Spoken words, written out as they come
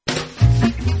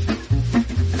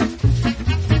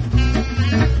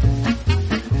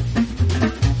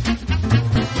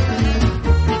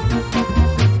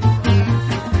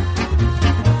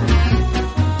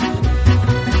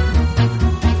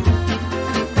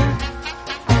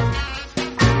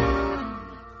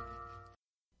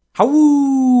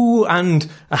Oh, and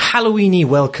a Halloweeny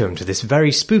welcome to this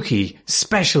very spooky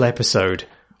special episode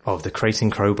of the Crate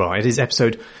and Crowbar. It is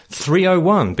episode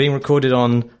 301, being recorded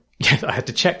on, I had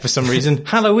to check for some reason,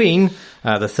 Halloween,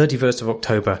 the 31st of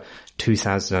October,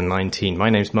 2019.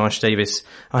 My name's Marsh Davis.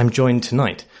 I'm joined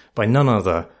tonight by none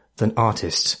other than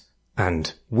artist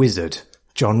and wizard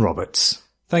John Roberts.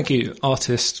 Thank you,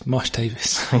 artist Marsh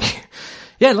Davis. Thank you.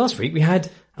 Yeah, last week we had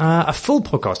a full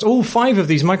podcast. All 5 of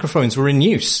these microphones were in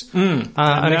use. And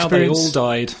now they all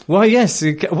died. Well, yes.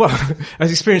 Well, an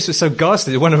experience was so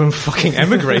ghastly that one of them fucking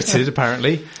emigrated,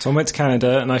 apparently. So I went to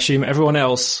Canada, and I assume everyone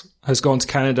else has gone to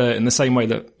Canada in the same way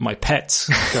that my pets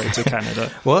go to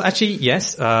Canada. Well, actually,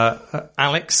 yes.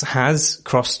 Alex has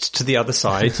crossed to the other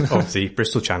side of the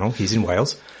Bristol Channel. He's in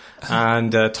Wales.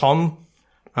 And Tom,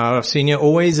 our senior,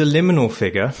 always a liminal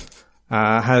figure,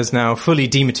 has now fully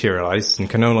dematerialized and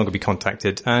can no longer be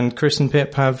contacted. And Chris and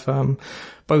Pip have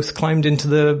both climbed into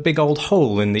the big old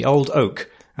hole in the old oak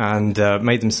and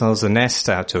made themselves a nest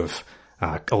out of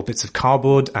old bits of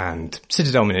cardboard and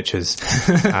Citadel miniatures.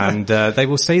 And they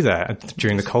will stay there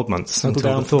during the cold months until the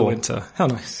thaw. For the winter. How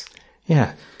nice.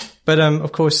 Yeah. But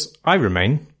of course, I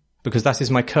remain, because that is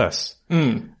my curse.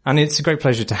 And it's a great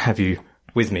pleasure to have you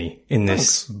with me in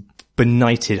this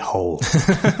benighted hole.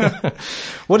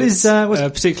 What is a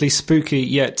particularly spooky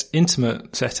yet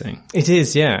intimate setting? It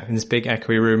is, yeah. In this big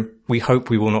echoey room. We hope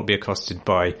we will not be accosted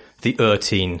by the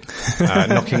teen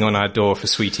knocking on our door for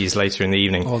sweeties later in the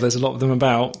evening. Oh, there's a lot of them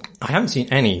about. I haven't seen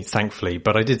any, thankfully,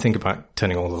 but I did think about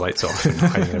turning all the lights off and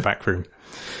hiding in a back room.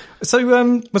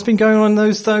 So, what's been going on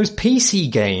those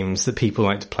PC games that people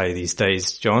like to play these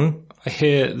days, John? I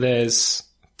hear there's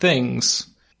things.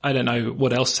 I don't know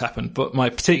what else has happened, but my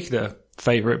particular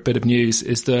favourite bit of news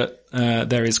is that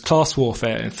there is class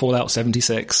warfare in Fallout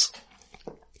 76.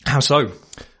 How so?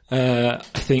 I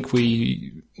think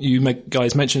you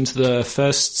guys mentioned the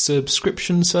first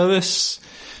subscription service.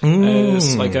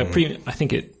 It's like I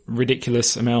think a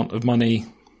ridiculous amount of money,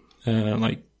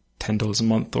 like $10 a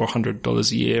month or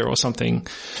 $100 a year or something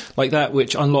like that,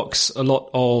 which unlocks a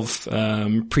lot of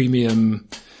premium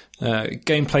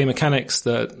gameplay mechanics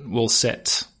that will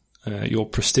set your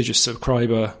prestigious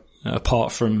subscriber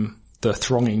apart from the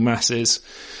thronging masses.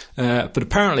 But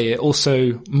apparently it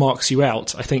also marks you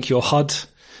out. I think your HUD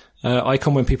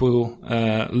icon, when people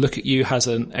look at you, has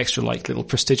an extra like little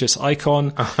prestigious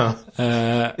icon.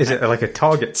 Is it like a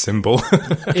target symbol?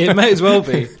 It may as well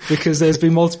be, because there's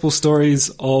been multiple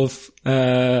stories of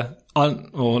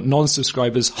or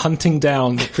non-subscribers hunting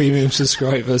down the premium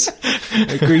subscribers,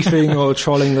 griefing or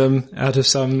trolling them out of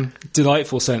some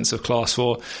delightful sense of class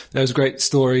war. There was a great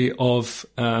story of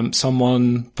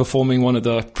someone performing one of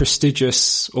the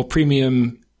prestigious or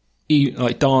premium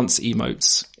like dance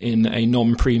emotes in a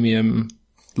non-premium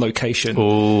location.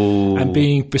 Ooh. And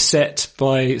being beset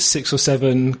by 6 or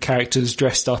 7 characters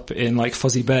dressed up in like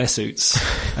fuzzy bear suits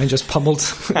and just pummeled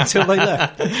until they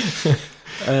left.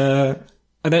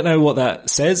 I don't know what that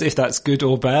says, if that's good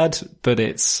or bad, but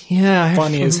it's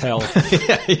funny as hell.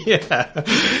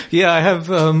 Yeah, I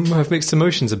have mixed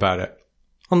emotions about it.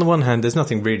 On the one hand, there's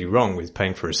nothing really wrong with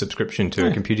paying for a subscription to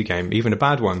a computer game, even a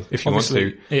bad one, if you Obviously,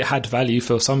 want to. It had value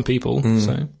for some people,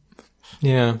 so.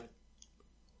 Yeah.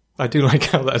 I do like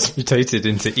how that's mutated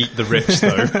into Eat the Rich,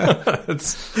 though.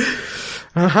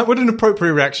 What an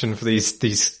appropriate reaction for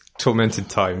these tormented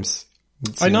times.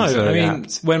 I know. I mean,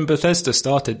 when Bethesda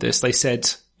started this, they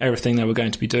said everything they were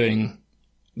going to be doing,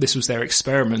 this was their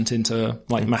experiment into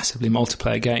like massively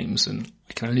multiplayer games, and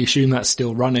I can only assume that's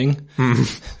still running.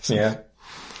 Yeah.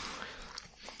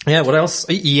 Yeah, what else?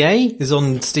 EA is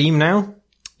on Steam now?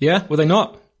 Yeah, were they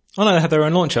not? Oh no, they have their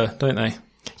own launcher, don't they?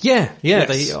 Yeah,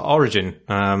 Yes. the Origin,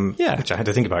 which I had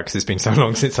to think about because it's been so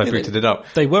long since I booted it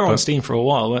up. They were on Steam for a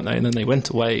while, weren't they? And then they went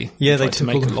away. Yeah, they tried to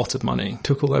make a lot of money.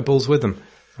 Took all their balls with them.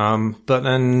 But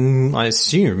then I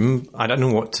assume, I don't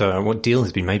know what deal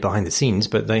has been made behind the scenes,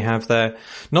 but they have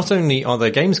not only are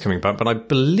their games coming back, but I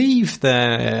believe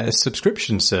their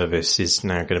subscription service is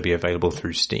now going to be available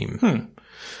through Steam.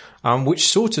 Which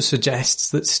sort of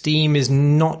suggests that Steam is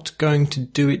not going to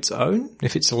do its own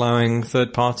if it's allowing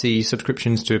third-party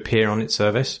subscriptions to appear on its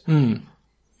service. I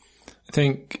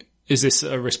think, is this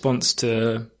a response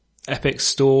to Epic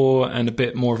Store and a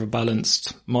bit more of a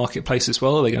balanced marketplace as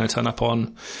well? Are they going to turn up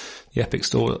on the Epic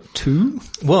Store too?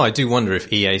 Well, I do wonder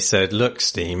if EA said, "Look,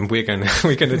 Steam, we're going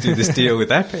to do this deal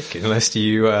with Epic unless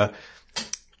you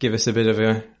give us a bit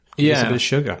of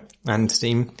sugar." And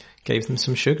Steam gave them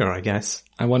some sugar, I guess.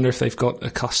 I wonder if they've got a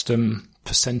custom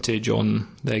percentage on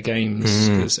their games,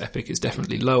 because Epic is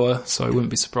definitely lower. So I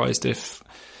wouldn't be surprised if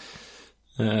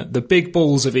the big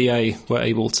balls of EA were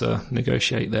able to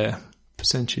negotiate their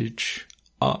percentage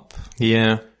up.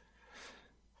 Yeah.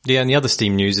 Yeah, and the other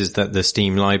Steam news is that the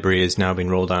Steam library has now been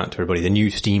rolled out to everybody. The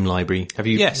new Steam library.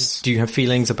 Yes. Do you have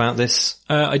feelings about this?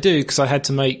 I do, because I had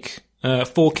to make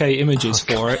 4K images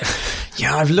for it.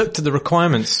 Yeah, I've looked at the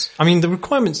requirements. I mean, the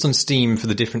requirements on Steam for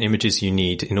the different images you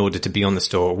need in order to be on the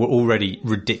store were already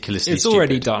ridiculously It's stupid.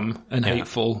 already dumb and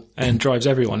hateful and drives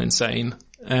everyone insane.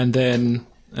 And then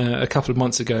a couple of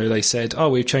months ago, they said,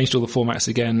 we've changed all the formats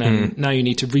again, and now you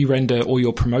need to re-render all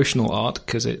your promotional art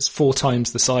because it's 4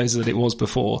 times the size that it was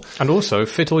before. And also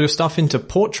fit all your stuff into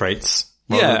portraits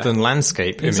rather than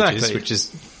landscape images, which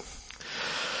is...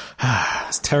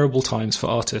 It's terrible times for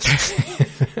artists.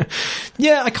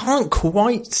 Yeah, I can't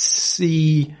quite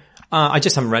see... I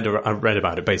just haven't read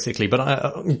about it, basically,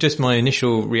 but just my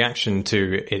initial reaction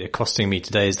to it accosting me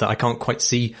today is that I can't quite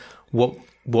see what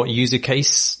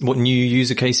new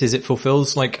use cases it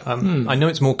fulfills. Like, I know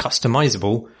it's more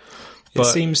customizable,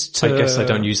 but I guess I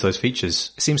don't use those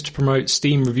features. It seems to promote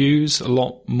Steam reviews a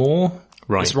lot more.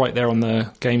 Right. It's right there on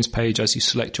the games page as you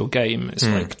select your game. It's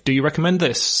like, do you recommend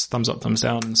this? Thumbs up, thumbs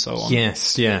down, and so on.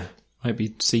 Yes, yeah. Might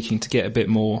be seeking to get a bit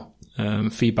more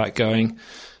feedback going.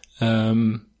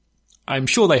 I'm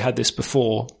sure they had this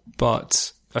before,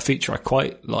 but a feature I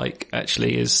quite like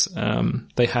actually is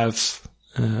they have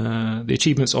the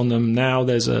achievements on them now.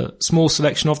 There's a small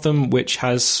selection of them which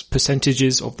has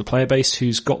percentages of the player base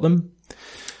who's got them,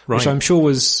 which I'm sure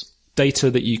was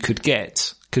data that you could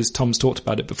get because Tom's talked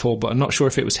about it before, but I'm not sure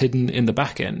if it was hidden in the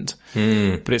back end.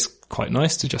 But it's quite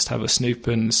nice to just have a snoop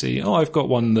and see, I've got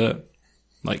one that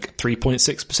like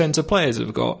 3.6% of players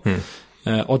have got.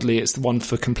 Oddly, it's the one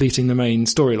for completing the main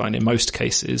storyline in most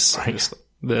cases. Right. It's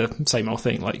the same old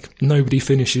thing, like nobody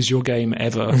finishes your game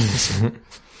ever.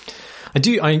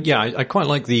 I quite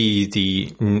like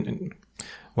the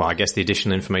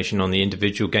additional information on the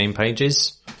individual game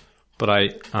pages, but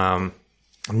I'm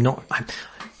not.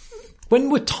 When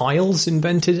were tiles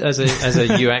invented as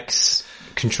a UX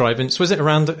contrivance? Was it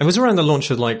around? It was around the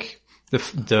launch of like the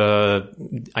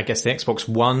Xbox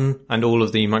One and all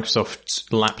of the Microsoft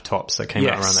laptops that came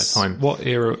out around that time. What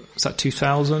era? Was that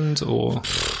 2000 or?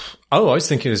 Oh, I was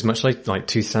thinking it was much like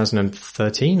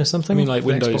 2013 or something. I mean, like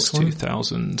Windows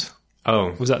 2000.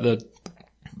 Oh, was that the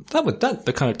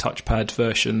kind of touchpad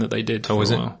version that they did? Oh,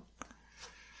 was it?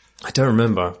 I don't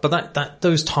remember, but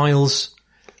those tiles.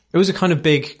 It was a kind of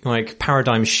big, like,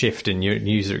 paradigm shift in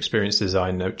user experience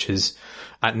design, which has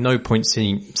at no point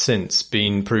since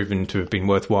been proven to have been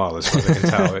worthwhile, as far as I can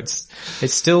tell. It's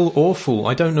still awful.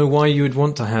 I don't know why you would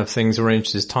want to have things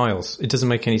arranged as tiles. It doesn't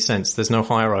make any sense. There's no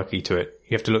hierarchy to it.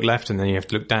 You have to look left and then you have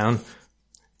to look down.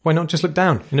 Why not just look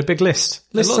down in a big list?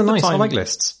 Lists are nice. I like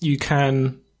lists. You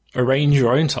can arrange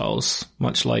your own tiles,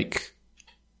 much like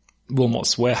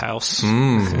Wilmot's Warehouse,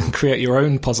 and create your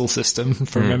own puzzle system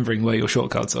for remembering where your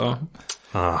shortcuts are.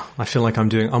 I feel like I'm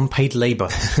doing unpaid labour.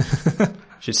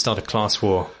 Should start a class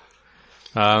war.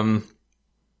 Yeah,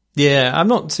 I'm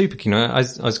not super keen. I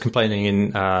was complaining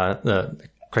in the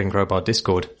Craig and Crowbar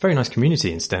Discord. Very nice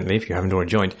community, incidentally, if you haven't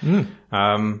already joined.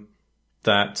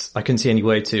 That I couldn't see any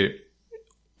way to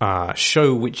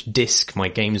show which disc my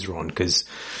games are on, because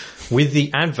with the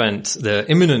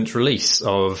imminent release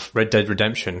of Red Dead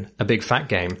Redemption, a big fat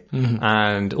game,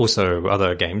 and also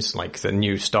other games like the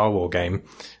new Star Wars game,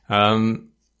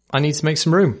 I need to make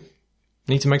some room.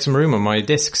 I need to make some room on my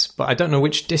discs, but I don't know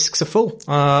which discs are full,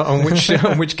 on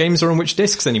which games are on which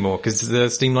discs anymore, because the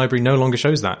Steam library no longer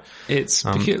shows that. It's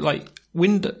like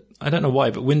I don't know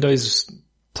why, but Windows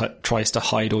tries to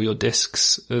hide all your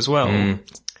discs as well.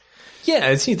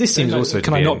 Yeah, this seems also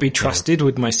Can I not be trusted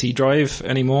with my C drive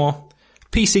anymore?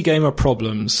 PC gamer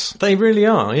problems. They really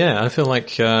are, yeah. I feel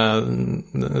like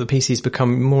the PC's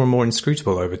become more and more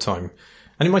inscrutable over time.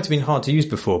 And it might have been hard to use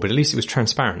before, but at least it was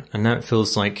transparent. And now it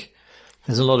feels like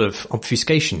there's a lot of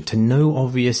obfuscation to no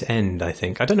obvious end, I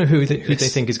think. I don't know who they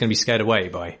think is going to be scared away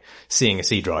by seeing a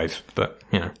C drive, but,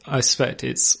 you know. I suspect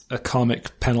it's a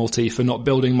karmic penalty for not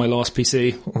building my last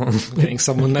PC, getting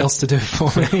someone else to do it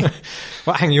for me.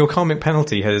 Well, hang on, your karmic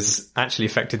penalty has actually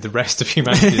affected the rest of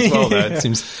humanity as well, though. It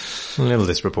seems a little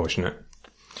disproportionate.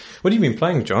 What have you been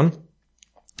playing, John?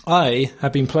 I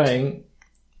have been playing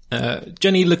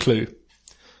Jenny LeClue.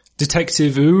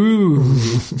 Detective, ooh.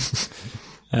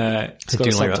 It's got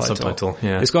a subtitle. Like that subtitle,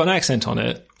 yeah. It's got an accent on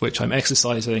it, which I'm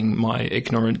exercising my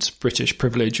ignorant British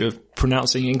privilege of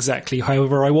pronouncing exactly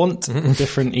however I want,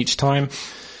 different each time.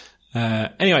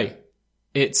 Anyway,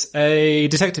 it's a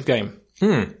detective game.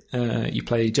 You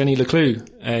play Jenny LeClue,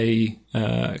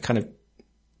 a kind of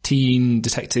teen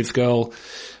detective girl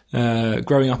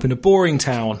growing up in a boring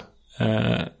town,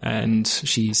 and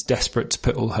she's desperate to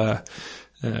put all her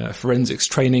forensics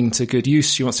training to good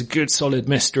use. She wants a good, solid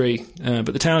mystery, but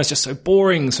the town is just so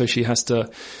boring, so she has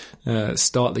to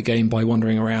start the game by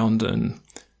wandering around and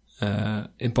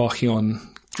embarking on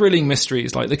thrilling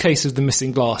mysteries, like the case of the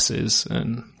missing glasses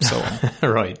and so on.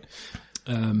 Right.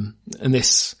 And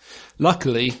this,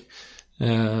 luckily,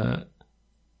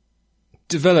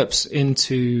 develops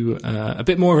into a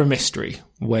bit more of a mystery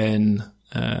when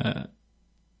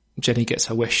Jenny gets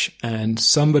her wish and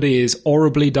somebody is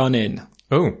horribly done in.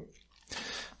 Oh.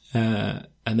 And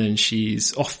then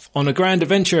she's off on a grand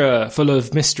adventure full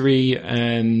of mystery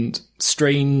and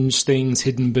strange things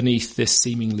hidden beneath this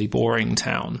seemingly boring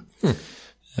town.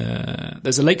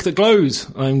 There's a lake that glows.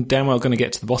 I'm damn well going to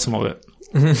get to the bottom of it.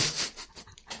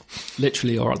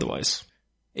 Literally or otherwise.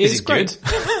 It's great.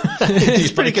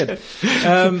 It's pretty good.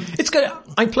 It's good.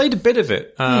 I played a bit of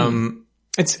it.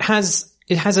 It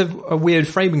has a weird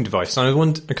framing device. And I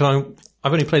wonder, because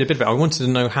I've only played a bit of it. I wanted to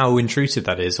know how intrusive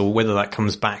that is, or whether that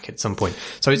comes back at some point.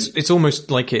 So it's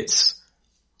almost like it's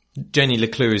Jenny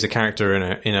LeClue is a character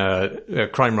in a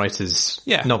crime writer's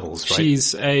novels, right?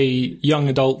 She's a young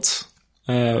adult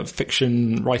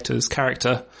fiction writer's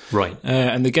character, right?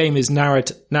 And the game is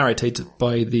narrated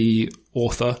by the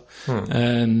author,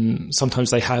 and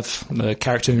sometimes the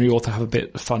character and the author have a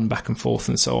bit of fun back and forth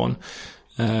and so on.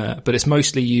 But it's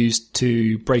mostly used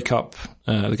to break up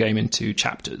the game into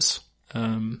chapters.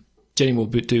 Jenny will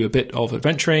do a bit of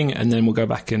adventuring, and then we'll go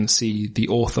back and see the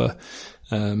author,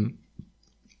 who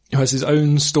has his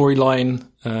own storyline.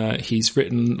 He's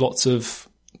written lots of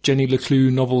Jenny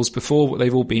LeClue novels before, but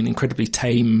they've all been incredibly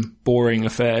tame, boring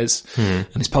affairs. And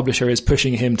his publisher is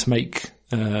pushing him to make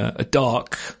a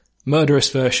dark, murderous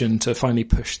version to finally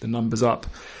push the numbers up,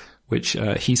 which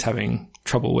he's having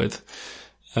trouble with.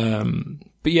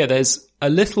 But yeah, there's a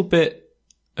little bit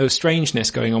of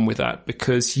strangeness going on with that,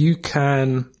 because you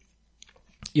have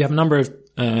a number of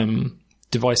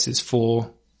devices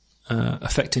for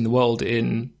affecting the world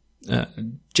in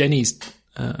Jenny's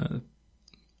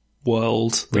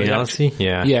world. Reality?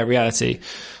 Yeah, reality.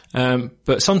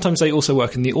 But sometimes they also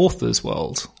work in the author's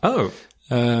world. Oh.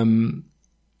 And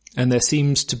there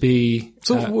seems to be...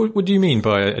 So what do you mean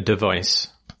by a device?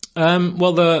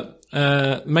 Well,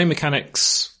 the main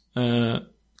mechanics,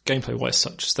 gameplay-wise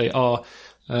such as they are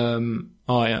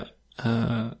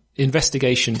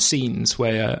investigation scenes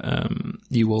where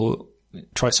you will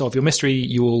try to solve your mystery.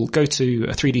 You will go to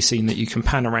a 3D scene that you can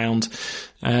pan around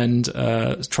and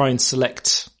try and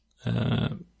select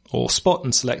or spot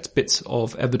and select bits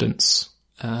of evidence,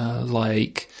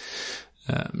 like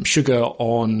sugar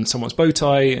on someone's bow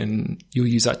tie, and you'll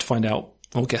use that to find out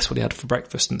or guess what he had for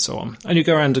breakfast and so on. And you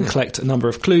go around and collect a number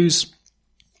of clues.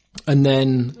 And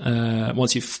then,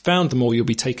 once you've found them all, you'll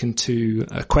be taken to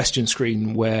a question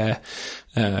screen where,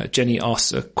 Jenny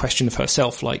asks a question of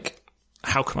herself, like,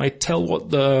 how can I tell what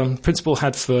the principal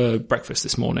had for breakfast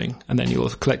this morning? And then you'll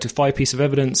have collected 5 pieces of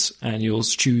evidence, and you'll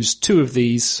choose 2 of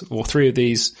these or 3 of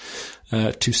these,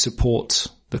 to support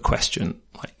the question.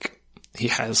 Like, he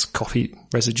has coffee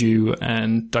residue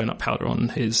and donut powder on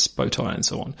his bow tie and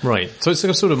so on. Right. So it's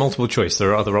a sort of multiple choice.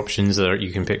 There are other options that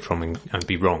you can pick from and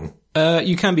be wrong.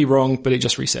 You can be wrong, but it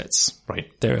just resets.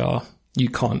 Right. You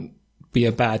can't be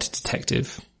a bad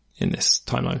detective in this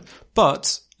timeline.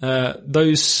 But,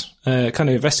 those, kind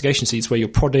of investigation scenes where you're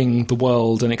prodding the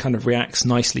world and it kind of reacts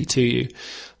nicely to you,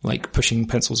 like pushing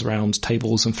pencils around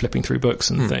tables and flipping through books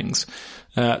and things,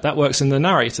 that works in the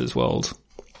narrator's world.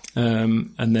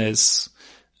 And there's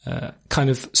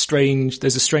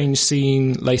there's a strange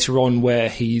scene later on where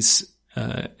he's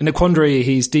in a quandary.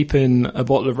 He's deep in a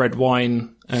bottle of red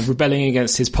wine, rebelling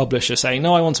against his publisher, saying,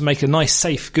 no, I want to make a nice,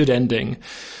 safe, good ending.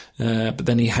 But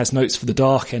then he has notes for the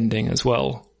dark ending as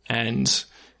well. And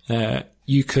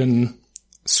you can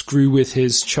screw with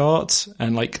his chart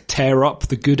and like tear up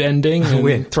the good ending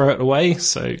and throw it away.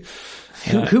 So...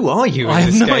 Who are you in I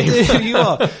have this no game? idea who you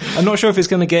are. I'm not sure if it's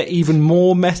going to get even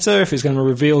more meta, if it's going to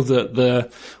reveal that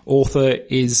the author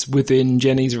is within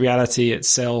Jenny's reality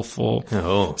itself or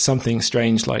something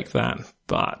strange like that.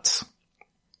 But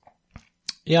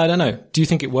yeah, I don't know. Do you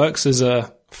think it works as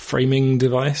a framing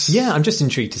device? Yeah, I'm just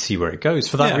intrigued to see where it goes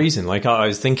for that reason. Like I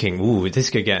was thinking, ooh,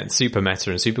 this could get super meta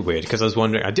and super weird, because I was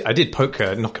wondering, I did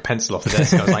knock a pencil off the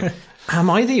desk. I was like, am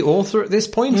I the author at this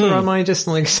point, or am I just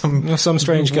like some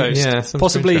strange ghost? Yeah,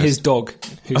 possibly his dog,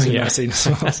 who's in that scene as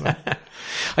well. So.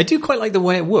 I do quite like the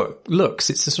way it looks.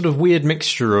 It's a sort of weird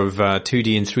mixture of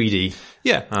 2D and 3D.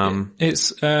 Yeah,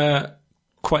 it's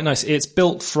quite nice. It's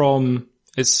built from.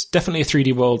 It's definitely a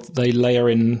 3D world. They layer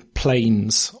in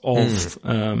planes of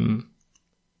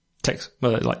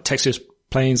textures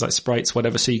planes, like sprites,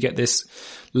 whatever. So you get this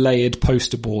layered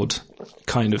poster board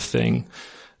kind of thing.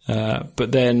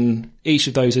 But then each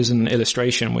of those is an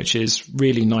illustration, which is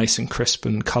really nice and crisp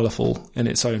and colourful in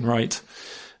its own right.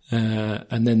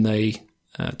 And then they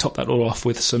top that all off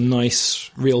with some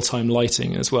nice real-time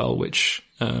lighting as well, which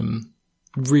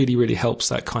really, really helps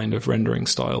that kind of rendering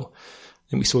style.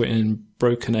 And we saw it in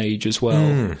Broken Age as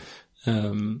well.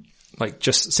 Like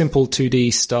just simple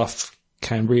 2D stuff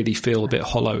can really feel a bit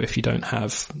hollow if you don't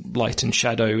have light and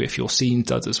shadow, if your scene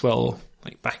does as well.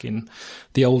 Like back in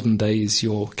the olden days,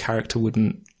 your character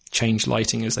wouldn't change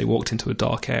lighting as they walked into a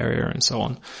dark area and so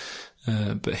on.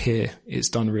 But here it's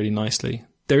done really nicely.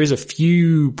 There is a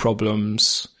few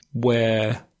problems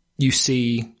where you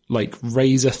see like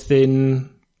razor thin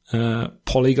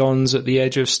polygons at the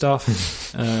edge of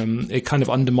stuff. It kind of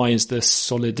undermines the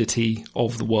solidity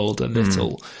of the world a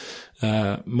little.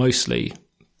 Mostly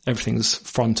everything's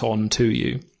front on to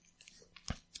you.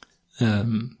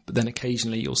 But then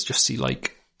occasionally you'll just see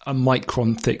like a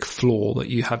micron thick floor that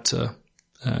you have to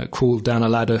crawl down a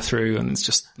ladder through, and it's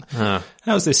just, how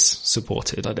is this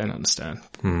supported? I don't understand.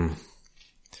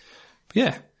 But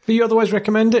yeah. But you otherwise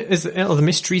recommend it? Are the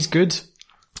mysteries good?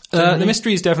 The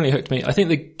mysteries definitely hooked me. I think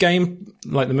the game,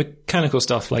 like the mechanical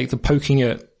stuff, like the poking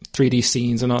at 3D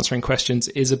scenes and answering questions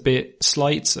is a bit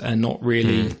slight and not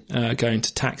really going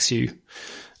to tax you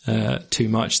too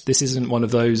much. This isn't one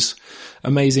of those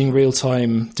amazing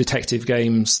real-time detective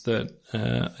games that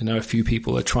I know a few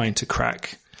people are trying to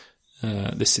crack.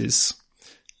 This is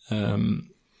a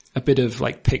bit of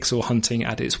like pixel hunting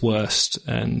at its worst,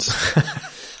 and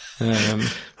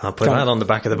I'll put that on the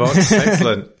back of the box.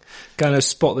 Excellent. Kind of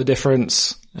spot the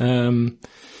difference.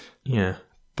 Yeah.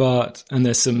 But, and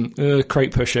there's some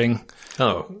crate pushing.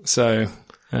 Oh. So,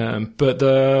 but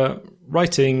the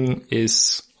writing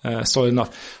is solid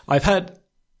enough. I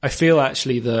feel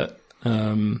actually that,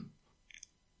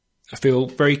 I feel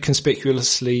very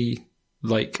conspicuously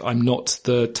like I'm not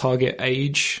the target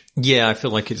age. Yeah, I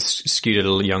feel like it's skewed a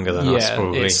little younger than us,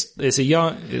 probably.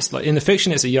 It's like in the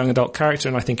fiction, it's a young adult character,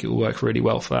 and I think it will work really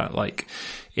well for that. Like,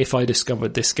 if I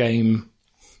discovered this game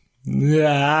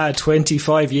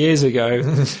 25 years ago,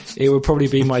 it would probably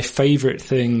be my favorite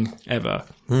thing ever.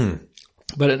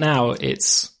 But now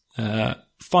it's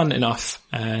fun enough,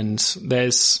 and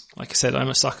there's, like I said, I'm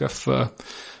a sucker for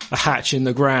a hatch in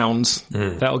the ground.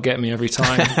 That'll get me every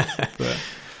time. But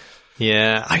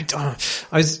yeah,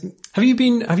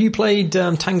 have you played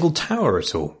Tangled Tower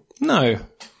at all? No.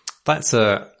 That's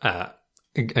a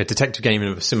detective game in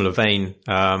a similar vein.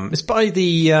 It's by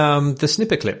the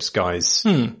Snipperclips guys.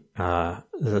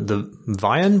 The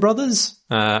Vian brothers,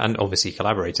 and obviously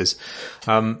collaborators.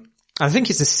 I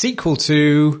think it's a sequel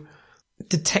to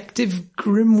Detective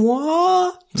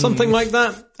Grimoire, something like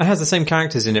that. It has the same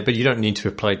characters in it, but you don't need to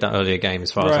have played that earlier game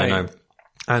as far as I know.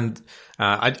 And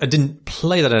I didn't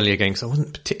play that earlier game because I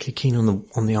wasn't particularly keen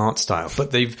on the art style. But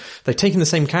they've taken the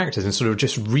same characters and sort of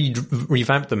just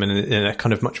revamped them in a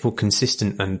kind of much more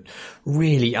consistent and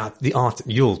really the art.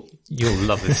 You'll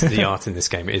love this. The art in this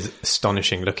game is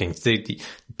astonishing looking. The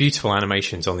beautiful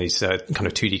animations on these kind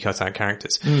of 2D cutout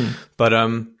characters. But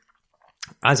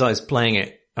as I was playing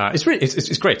it.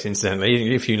 It's great,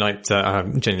 incidentally. If you liked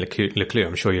Jenny Leclerc,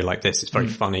 I'm sure you like this. It's very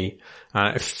funny.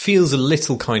 It feels a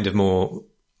little kind of more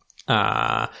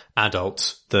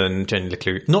adult than Jenny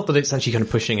Leclerc. Not that it's actually kind of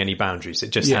pushing any boundaries. It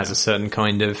just has a certain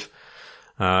kind of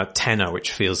tenor,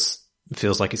 which feels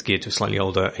like it's geared to a slightly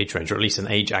older age range, or at least an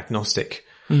age agnostic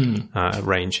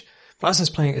range. But as I was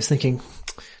playing it, I was thinking,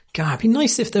 God, it'd be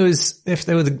nice if there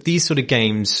were these sort of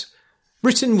games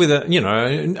written with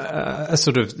a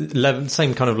sort of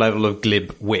same kind of level of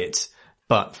glib wit,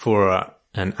 but for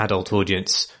an adult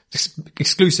audience,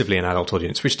 exclusively an adult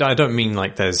audience, which I don't mean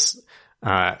like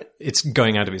it's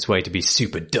going out of its way to be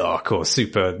super dark or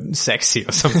super sexy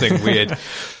or something weird,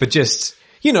 but just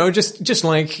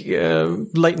like,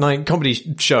 late night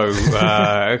comedy show,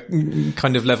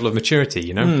 kind of level of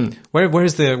maturity,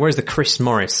 Where's the Chris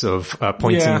Morris of,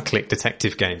 point and click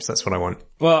detective games? That's what I want.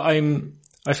 Well,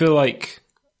 I feel like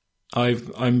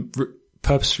I'm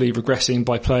purposefully regressing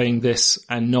by playing this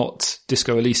and not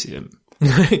Disco Elysium.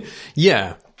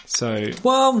 Yeah. So,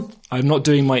 well, I'm not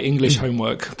doing my English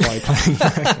homework by playing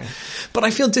that. But I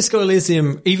feel Disco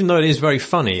Elysium, even though it is very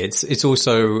funny,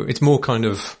 it's more kind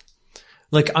of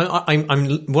like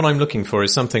what I'm looking for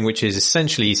is something which is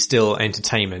essentially still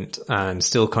entertainment and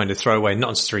still kind of throwaway, not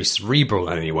necessarily cerebral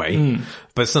in any way,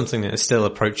 but something that still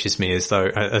approaches me as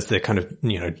the kind of,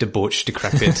 debauched,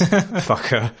 decrepit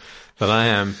fucker that I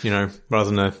am, rather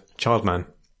than a child man.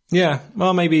 Yeah.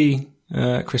 Well, maybe,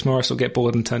 Chris Morris will get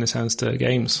bored and turn his hands to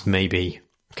games. Maybe.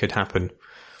 Could happen.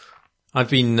 I've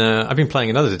been playing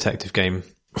another detective game.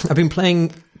 I've been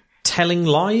playing Telling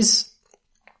Lies.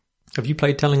 Have you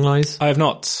played Telling Lies? I have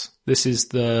not. This is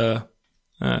the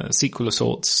sequel of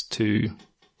sorts to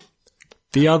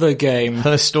the other game.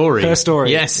 Her Story. Her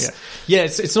Story. Yes. Yeah,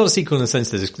 it's not a sequel in the sense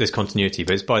that there's continuity,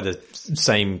 but it's by the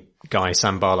same guy,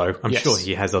 Sam Barlow. I'm sure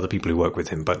he has other people who work with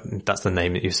him, but that's the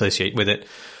name that you associate with it.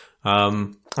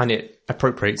 And it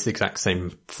appropriates the exact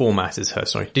same format as Her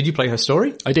Story. Did you play Her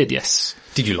Story? I did, yes.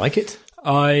 Did you like it?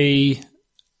 I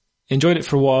enjoyed it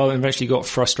for a while and eventually got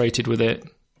frustrated with it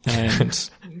and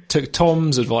took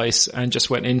Tom's advice and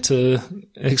just went into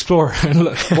Explorer and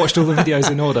watched all the videos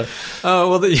in order.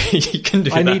 Oh, well, you can do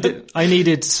that. I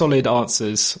needed solid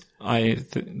answers.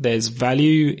 There's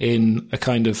value in a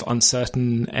kind of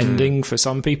uncertain ending for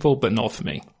some people, but not for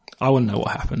me. I want to know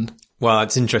what happened. Well,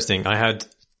 it's interesting. To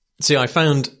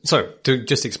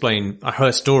just explain,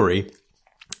 Her Story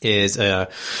is a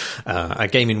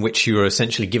game in which you are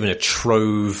essentially given a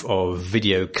trove of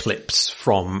video clips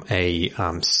from a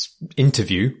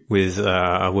interview with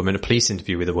a woman, a police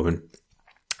interview with a woman.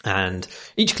 And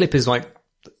each clip is like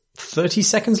 30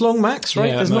 seconds long max, right?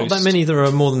 Yeah, There's not that many that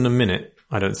are more than a minute,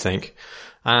 I don't think.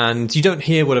 And you don't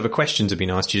hear whatever questions have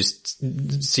been asked. You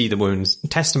just see the woman's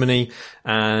testimony,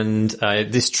 and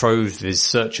this trove is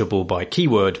searchable by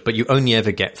keyword, but you only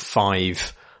ever get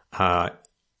 5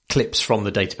 clips from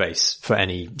the database for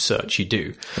any search you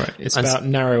do. Right. It's about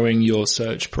narrowing your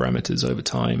search parameters over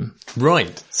time.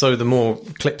 Right. So the more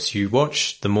clips you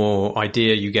watch, the more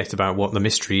idea you get about what the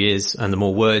mystery is, and the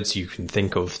more words you can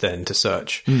think of then to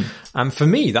search. And for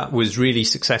me, that was really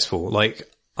successful. Like,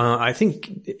 I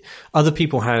think other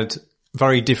people had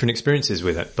very different experiences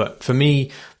with it, but for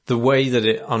me, the way that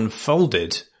it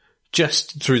unfolded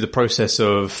just through the process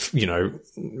of,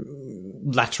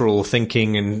 lateral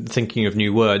thinking and thinking of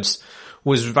new words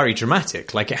was very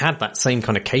dramatic. Like, it had that same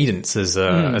kind of cadence as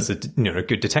a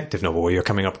good detective novel where you're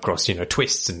coming up across,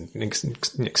 twists and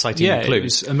exciting clues. It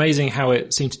was amazing how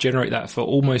it seemed to generate that for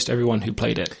almost everyone who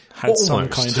played it. Had some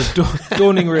kind of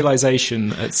dawning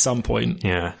realization at some point.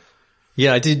 Yeah.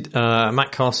 Yeah, I did.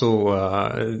 Matt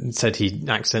Castle said he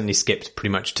accidentally skipped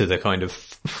pretty much to the kind of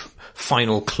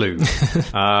final clue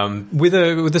with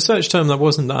a search term that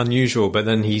wasn't that unusual. But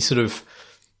then he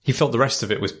felt the rest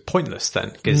of it was pointless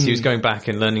then, because he was going back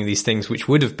and learning these things which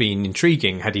would have been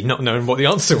intriguing had he not known what the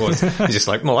answer was. He's just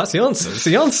like, well, that's the answer. It's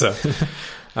the answer.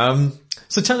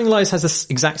 So Telling Lies has the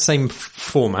exact same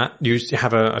format. You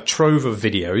have a trove of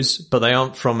videos, but they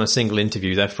aren't from a single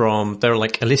interview. They're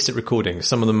like illicit recordings.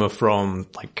 Some of them are from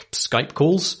like Skype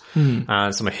calls, some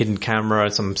are hidden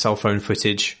camera, some cell phone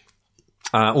footage.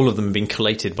 All of them have been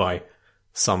collated by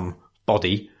some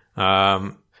body.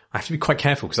 I have to be quite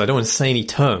careful because I don't want to say any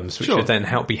terms which would then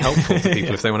be helpful to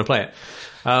people if they want to play it.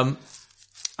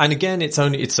 And again, it's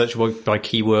searchable by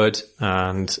keyword,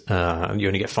 and you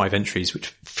only get 5 entries, which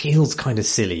feels kind of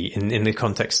silly in the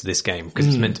context of this game, because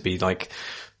it's meant to be like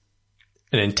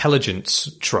an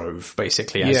intelligence trove,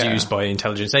 basically, as used by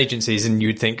intelligence agencies, and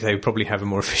you'd think they would probably have a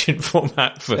more efficient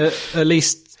format for... At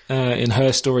least in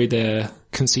Her Story, their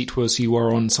conceit was you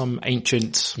were on some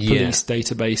ancient police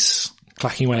database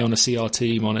clacking away on a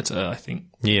CRT monitor, I think.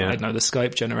 Yeah. I don't know, the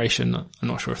Skype generation, I'm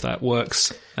not sure if that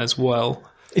works as well.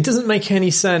 It doesn't make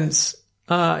any sense.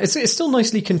 It's still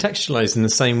nicely contextualized in the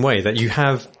same way that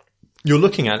you're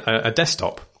looking at a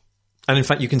desktop, and in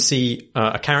fact you can see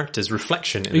a character's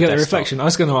reflection in the desktop. The reflection. I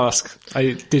was going to ask.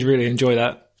 I did really enjoy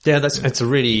that. Yeah, it's a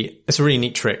really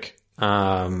neat trick.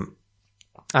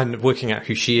 And working out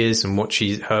who she is and what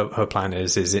her plan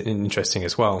is interesting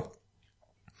as well.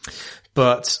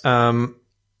 But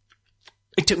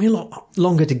it took me a lot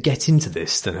longer to get into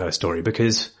this than Her Story,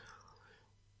 because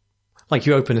like,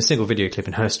 you open a single video clip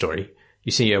in Her Story,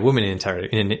 you see a woman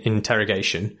in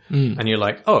interrogation, and you're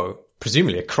like, oh,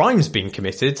 presumably a crime's been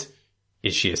committed.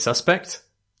 Is she a suspect?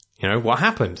 What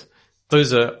happened?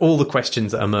 Those are all the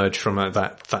questions that emerge from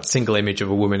that single image of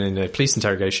a woman in a police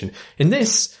interrogation. In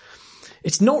this,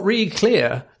 it's not really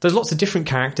clear. There's lots of different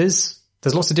characters.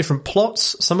 There's lots of different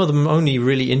plots. Some of them only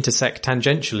really intersect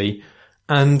tangentially,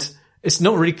 and it's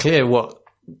not really clear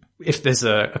if there's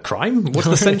a crime, what's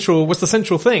the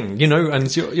central thing,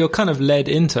 and you're kind of led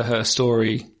into Her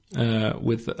Story,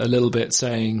 with a little bit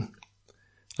saying,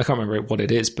 I can't remember what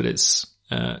it is, but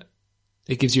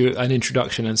it gives you an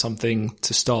introduction and something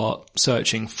to start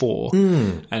searching for,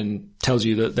 and tells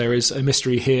you that there is a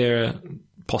mystery here,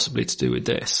 possibly to do with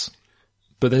this.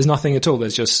 But there's nothing at all.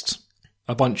 There's just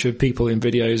a bunch of people in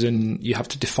videos, and you have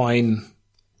to define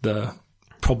the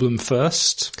problem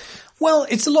first. Well,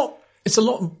 it's a lot,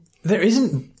 there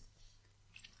isn't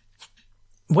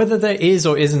whether there is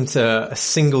or isn't a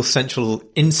single central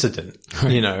incident,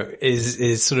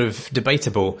 is sort of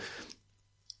debatable.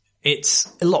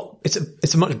 It's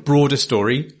a much broader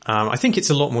story. I think it's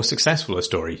a lot more successful a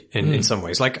story in some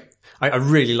ways. Like, I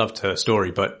really loved her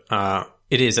story, but,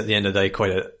 it is at the end of the day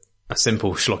quite a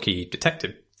simple schlocky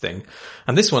detective thing.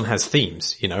 And this one has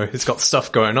themes, it's got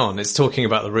stuff going on. It's talking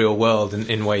about the real world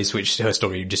in ways which her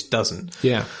story just doesn't.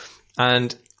 Yeah.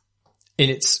 And in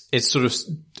it's sort of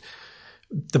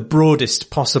the broadest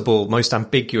possible, most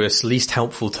ambiguous, least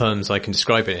helpful terms I can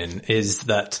describe it in is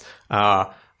that,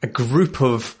 a group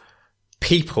of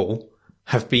people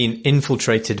have been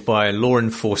infiltrated by a law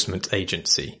enforcement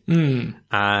agency.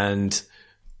 And,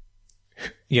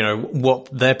 what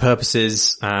their purpose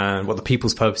is and what the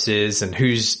people's purpose is and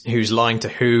who's lying to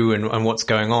who and what's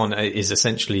going on is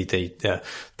essentially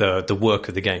the work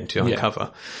of the game to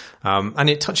uncover. And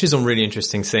it touches on really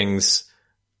interesting things,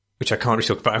 which I can't really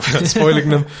talk about without spoiling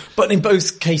them. But in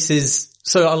both cases,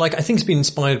 I think it's been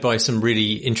inspired by some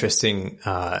really interesting,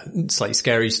 slightly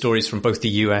scary stories from both the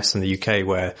US and the UK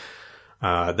where,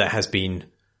 there has been,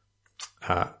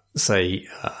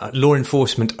 law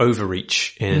enforcement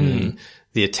overreach in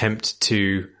the attempt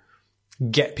to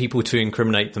get people to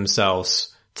incriminate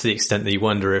themselves to the extent that you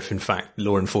wonder if, in fact,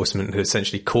 law enforcement has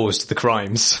essentially caused the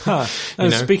crimes.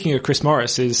 Speaking of Chris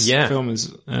Morris's film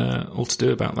is all to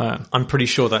do about that. I'm pretty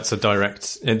sure that's a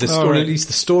direct the story, at least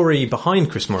the story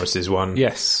behind Chris Morris's one.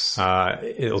 Yes, or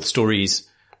the stories,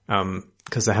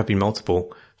 because there have been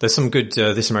multiple. There's some good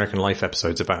This American Life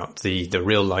episodes about the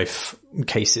real life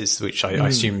cases, which I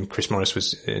assume Chris Morris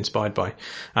was inspired by,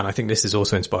 and I think this is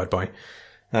also inspired by.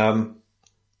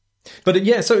 But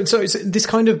so it's this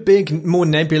kind of big, more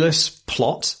nebulous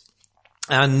plot,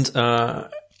 and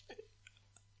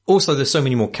also there's so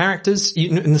many more characters.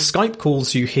 In the Skype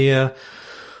calls, you hear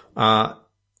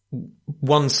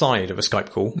one side of a Skype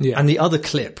call, and the other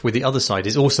clip with the other side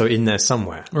is also in there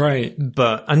somewhere, right?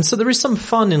 And so there is some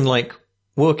fun in like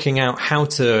working out how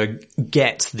to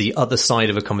get the other side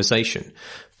of a conversation,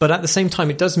 but at the same time,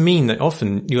 it does mean that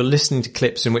often you're listening to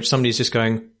clips in which somebody's just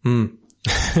going,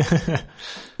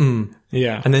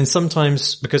 Yeah. And then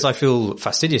sometimes, because I feel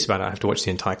fastidious about it, I have to watch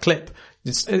the entire clip.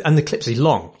 And the clips are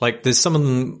long. Like, there's some of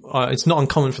them, it's not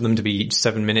uncommon for them to be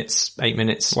 7 minutes, 8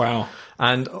 minutes. Wow.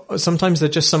 And sometimes they're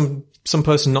just some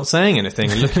person not saying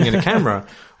anything and looking at a camera.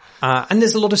 And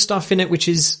there's a lot of stuff in it which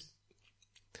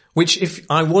if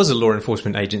I was a law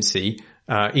enforcement agency,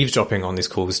 eavesdropping on these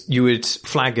calls, you would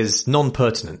flag as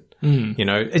non-pertinent.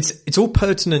 It's all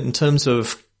pertinent in terms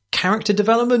of character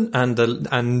development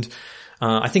and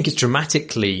I think it's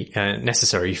dramatically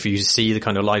necessary for you to see the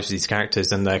kind of lives of these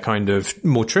characters and their kind of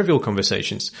more trivial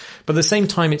conversations. But at the same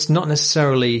time, it's not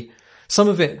necessarily, some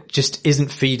of it just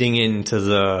isn't feeding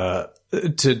into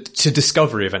to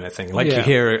discovery of anything. Like you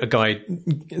hear a guy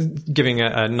giving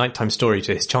a nighttime story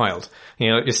to his child.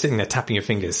 You're sitting there tapping your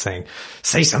fingers saying,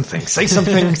 say something, say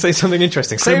something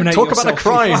interesting. Talk about a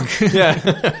crime.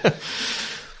 Yeah.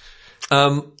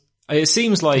 It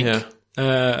seems like,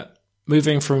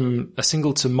 moving from a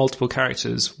single to multiple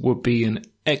characters would be an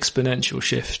exponential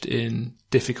shift in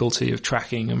difficulty of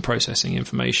tracking and processing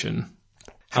information.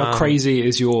 How crazy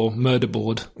is your murder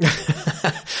board?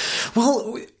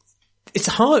 Well, it's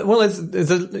hard. Well,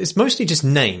 it's mostly just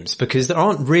names because there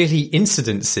aren't really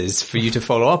incidences for you to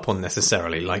follow up on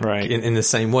necessarily. Like in the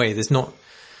same way, there's not.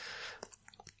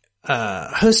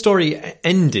 Her story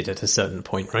ended at a certain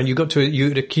point, right?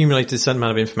 You'd accumulated a certain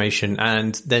amount of information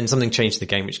and then something changed the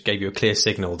game which gave you a clear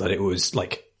signal that it was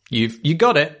like, you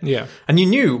got it. Yeah. And you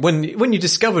knew when you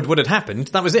discovered what had happened,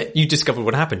 that was it. You discovered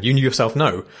what happened. You yourself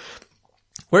know.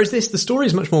 Whereas the story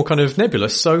is much more kind of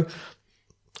nebulous. So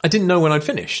I didn't know when I'd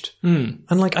finished. And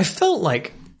like, I felt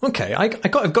like, okay,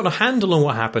 I've got a handle on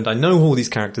what happened. I know who all these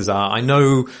characters are.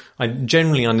 I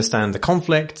generally understand the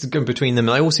conflict between them.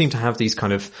 And they all seem to have these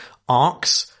kind of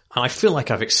arcs. And I feel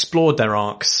like I've explored their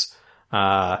arcs.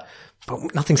 But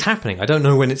nothing's happening. I don't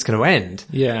know when it's going to end.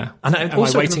 Yeah. And am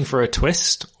I waiting for a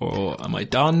twist or am I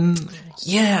done?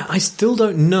 Yeah, I still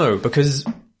don't know because,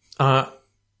 I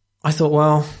thought,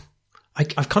 well,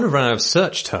 I've kind of run out of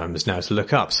search terms now to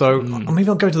look up. So maybe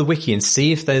I'll go to the wiki and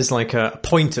see if there's like a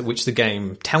point at which the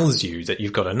game tells you that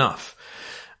you've got enough.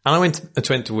 And I went to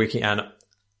the wiki and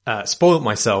spoiled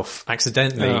myself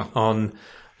accidentally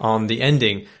on the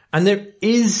ending. And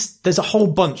there's a whole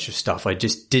bunch of stuff I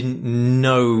just didn't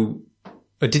know,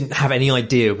 I didn't have any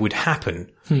idea would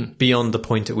happen beyond the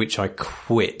point at which I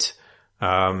quit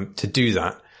to do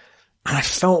that. And I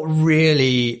felt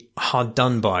really hard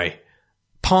done by.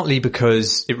 Partly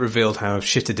because it revealed how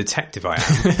shit a detective I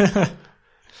am.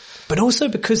 But also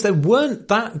because there weren't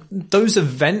those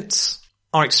events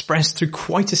are expressed through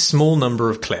quite a small number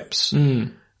of clips.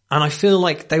 And I feel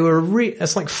like they were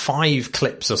it's like 5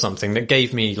 clips or something that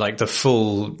gave me like the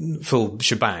full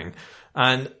shebang.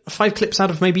 And 5 clips out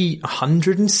of maybe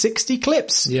 160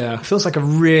 clips. Yeah. It feels like a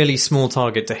really small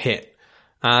target to hit.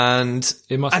 And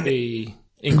it must be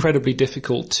incredibly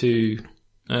difficult to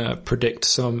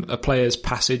predict a player's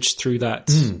passage through that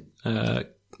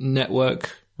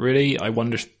network. Really, I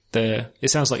wonder if it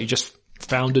sounds like you just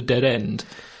found a dead end.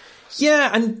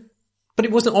 Yeah, but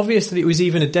it wasn't obvious that it was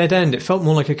even a dead end. It felt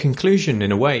more like a conclusion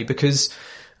in a way, because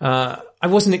I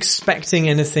wasn't expecting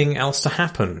anything else to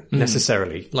happen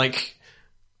necessarily. Like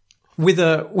with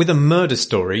a murder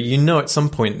story, you know at some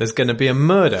point there's going to be a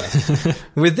murder.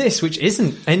 With this, which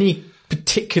isn't any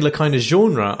particular kind of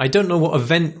genre, I don't know what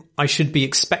event I should be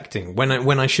expecting when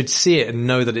I should see it and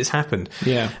know that it's happened.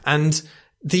 Yeah. And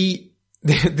the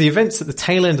events at the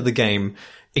tail end of the game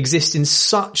exist in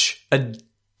such a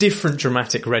different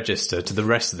dramatic register to the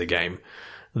rest of the game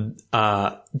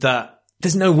that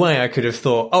there's no way I could have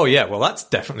thought, oh yeah, well that's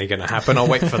definitely going to happen. I'll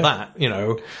wait for that,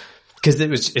 because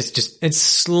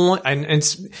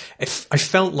I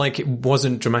felt like it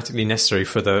wasn't dramatically necessary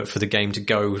for the game to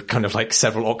go kind of like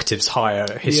several octaves higher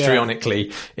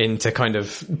histrionically to kind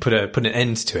of put an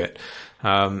end to it.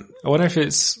 I wonder if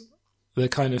it's the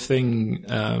kind of thing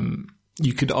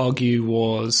you could argue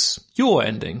was your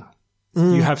ending.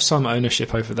 You have some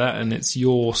ownership over that, and it's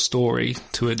your story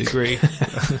to a degree.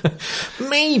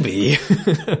 Maybe.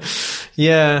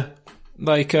 Yeah.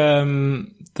 Like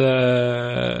the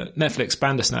Netflix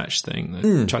Bandersnatch thing,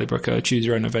 the Charlie Brooker Choose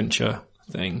Your Own Adventure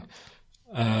thing.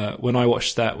 When I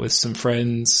watched that with some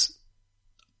friends,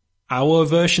 our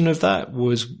version of that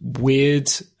was weird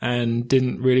and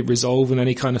didn't really resolve in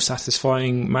any kind of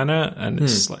satisfying manner. And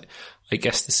it's like, I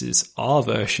guess this is our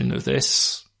version of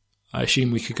this. I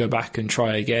assume we could go back and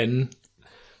try again,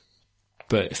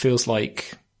 but it feels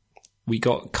like we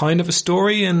got kind of a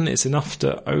story and it's enough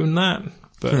to own that.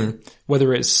 But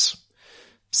whether it's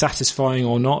satisfying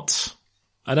or not,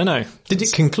 I don't know. Did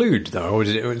it conclude though, or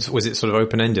was it sort of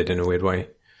open-ended in a weird way?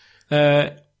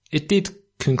 It did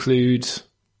conclude.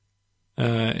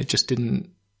 It just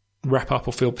didn't wrap up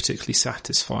or feel particularly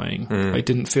satisfying. I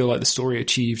didn't feel like the story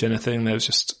achieved anything. There was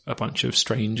just a bunch of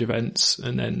strange events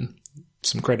and then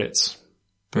some credits.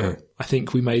 But I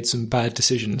think we made some bad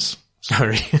decisions.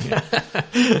 Sorry. Yeah.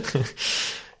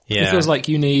 It feels like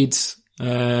you need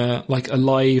like a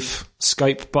live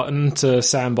Skype button to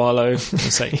Sam Barlow and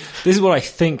say, this is what I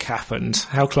think happened.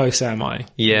 How close am I?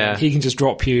 Yeah. He can just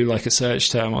drop you like a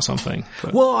search term or something.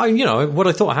 But, well, what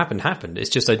I thought happened. It's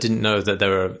just I didn't know that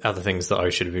there were other things that I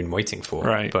should have been waiting for.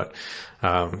 Right. But,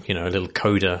 a little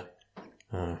coda.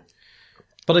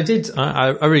 But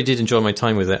I really did enjoy my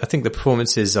time with it. I think the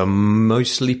performances are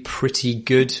mostly pretty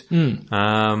good.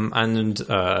 And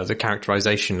the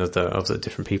characterization of the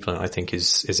different people I think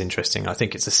is interesting. I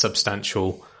think it's a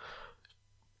substantial,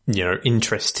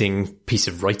 interesting piece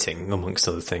of writing amongst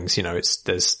other things.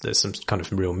 There's some kind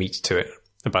of real meat to it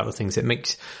about the things it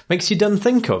makes you done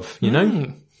think of,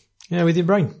 Yeah, with your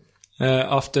brain.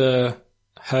 After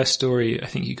her story, I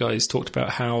think you guys talked about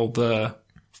how the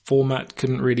format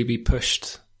couldn't really be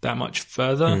pushed that much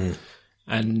further.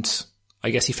 And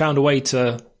I guess he found a way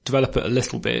to develop it a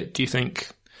little bit. Do you think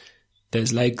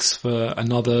there's legs for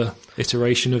another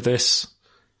iteration of this?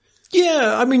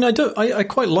 Yeah, I mean, I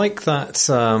quite like that,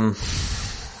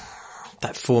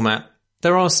 that format.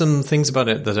 There are some things about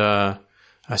it that are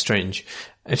strange.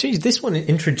 Actually, this one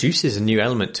introduces a new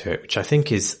element to it, which I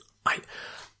think it's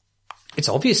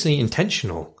obviously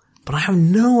intentional, but I have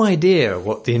no idea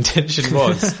what the intention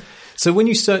was. So when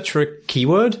you search for a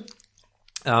keyword,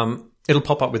 it'll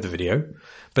pop up with the video,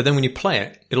 but then when you play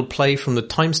it, it'll play from the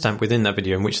timestamp within that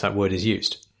video in which that word is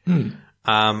used. And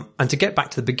to get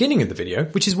back to the beginning of the video,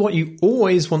 which is what you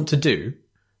always want to do,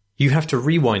 you have to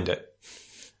rewind it.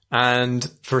 And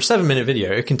for a 7-minute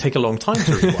video, it can take a long time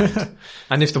to rewind.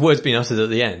 And if the word's been uttered at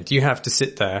the end, you have to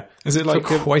sit there Is it like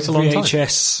for quite a long time.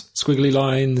 VHS squiggly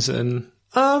lines and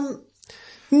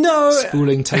no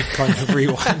spooling tape kind of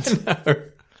rewind?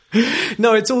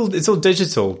 No, it's all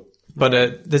digital,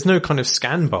 but there's no kind of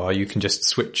scan bar. You can just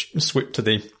switch to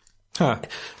the.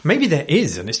 Maybe there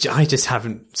is, and I just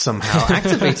haven't somehow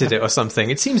activated it or something.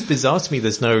 It seems bizarre to me.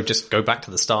 There's no just go back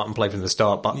to the start and play from the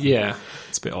start button. Yeah,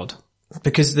 it's a bit odd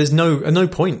because there's no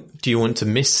point. Do you want to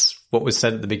miss what was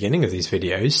said at the beginning of these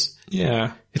videos?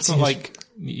 Yeah, it's not like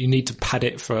you need to pad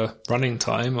it for running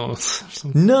time or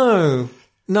something.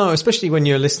 No, especially when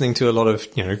you're listening to a lot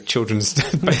of, children's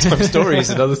bedtime stories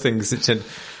and other things that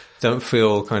don't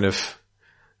feel kind of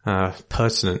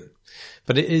pertinent.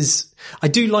 But it is, I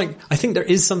think there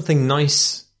is something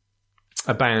nice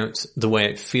about the way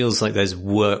it feels like there's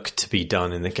work to be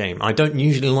done in the game. I don't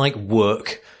usually like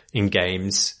work in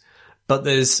games, but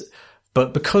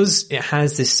because it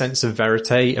has this sense of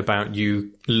verite about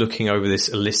you looking over this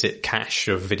illicit cache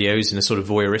of videos in a sort of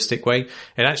voyeuristic way,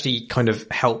 it actually kind of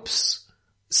helps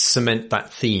cement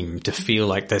that theme to feel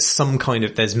like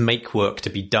there's make work to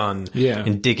be done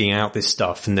in digging out this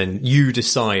stuff, and then you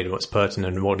decide what's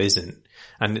pertinent and what isn't.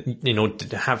 And in order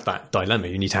to have that dilemma,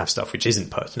 you need to have stuff which isn't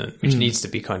pertinent, which needs to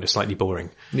be kind of slightly boring.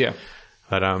 Yeah.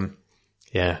 But,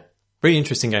 really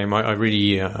interesting game. I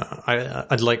really,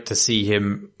 I'd like to see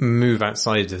him move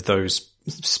outside of those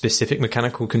specific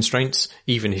mechanical constraints,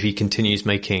 even if he continues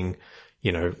making,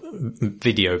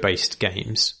 video-based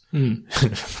games.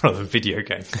 Rather than video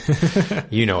game.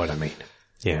 You know what I mean.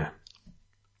 Yeah.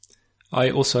 I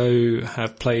also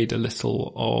have played a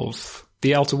little of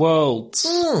The Outer Worlds.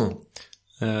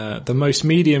 The most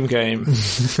medium game.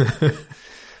 It's...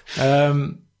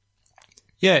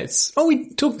 Oh,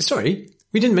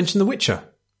 we didn't mention The Witcher.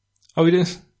 Oh, we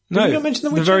didn't? No. Did we not mention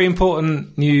The Witcher? The very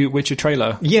important new Witcher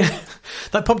trailer. Yeah.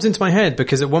 That popped into my head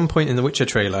because at one point in the Witcher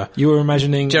trailer... You were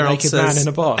imagining Geralt naked man in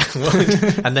a bar.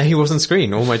 And then he was on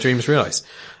screen. All my dreams realised.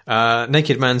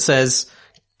 Naked Man says,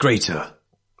 greater,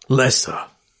 lesser,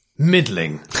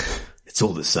 middling. It's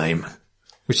all the same.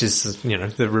 Which is,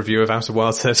 the review of Outer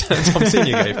Wilds that Tom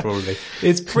Senior gave probably.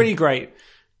 It's pretty great.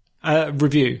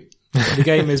 Review. The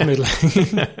game is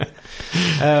middling.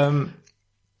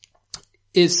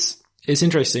 It's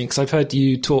interesting because I've heard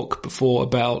you talk before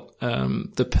about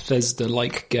the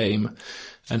Bethesda-like game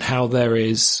and how there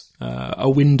is a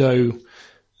window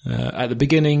at the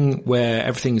beginning where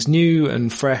everything's new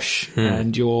and fresh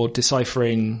and you're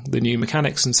deciphering the new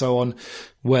mechanics and so on,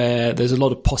 where there's a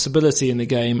lot of possibility in the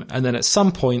game, and then at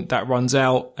some point that runs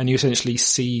out and you essentially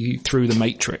see through the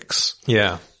matrix.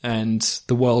 Yeah. And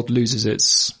the world loses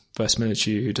its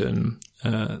verisimilitude and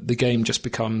the game just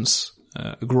becomes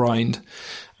a grind.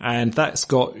 And that's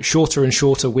got shorter and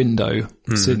shorter window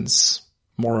since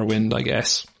Morrowind, I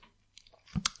guess.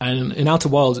 And in Outer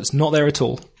Wilds, it's not there at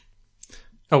all.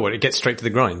 Oh, what? It gets straight to the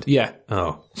grind? Yeah.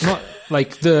 Oh. Not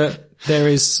like there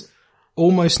is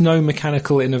almost no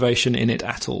mechanical innovation in it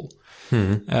at all.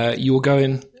 You will go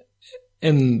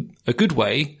in a good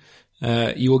way,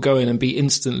 you will go in and be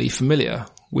instantly familiar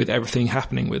with everything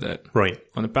happening with it. Right.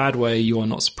 On a bad way, you are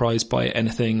not surprised by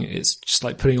anything. It's just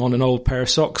like putting on an old pair of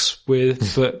socks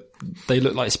but they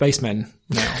look like spacemen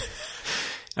now.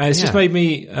 And it's just made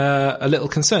me a little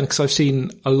concerned because I've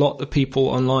seen a lot of people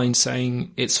online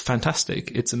saying it's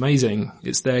fantastic, it's amazing,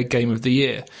 it's their game of the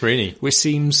year. Really? Which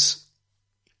seems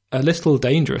a little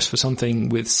dangerous for something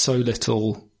with so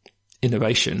little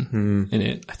innovation in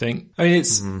it, I think. I mean,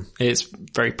 it's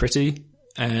very pretty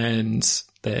and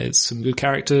there's some good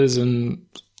characters and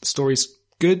the story's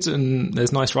good and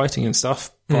there's nice writing and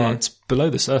stuff, but below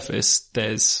the surface,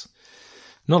 there's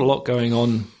not a lot going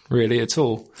on really at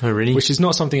all. Oh, really? Which is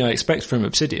not something I expect from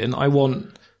Obsidian. I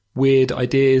want weird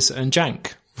ideas and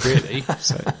jank, really.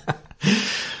 So.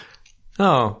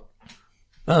 Oh.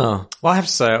 Well, I have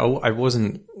to say, I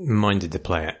wasn't minded to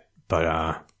play it, but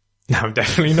no, I'm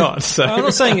definitely not. So. I'm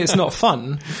not saying it's not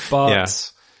fun,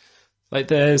 but like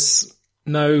there's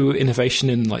no innovation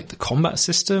in like the combat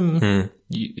system.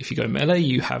 If you go melee,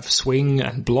 you have swing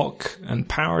and block and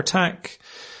power attack.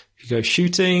 If you go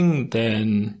shooting,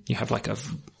 then you have like a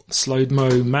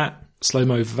slow-mo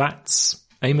VATS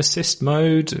aim assist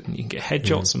mode, and you can get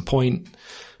headshots and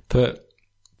put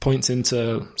points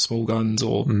into small guns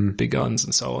or big guns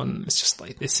and so on. It's just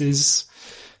like this is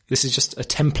just a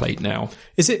template now.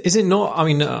 Is it not? I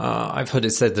mean, I've heard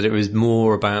it said that it was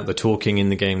more about the talking in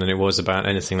the game than it was about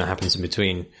anything that happens in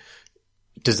between.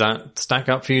 Does that stack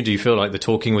up for you? Do you feel like the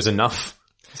talking was enough?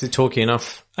 Is it talky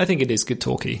enough? I think it is good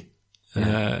talky.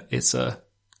 It's a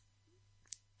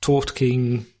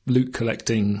talking, loot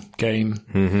collecting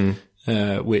game,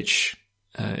 which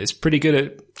is pretty good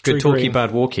at good talky,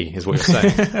 bad walkie is what you're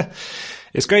saying.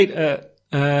 It's great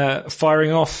at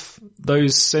firing off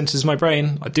those centers of my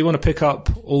brain. I do want to pick up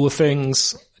all the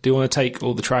things. I do want to take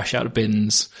all the trash out of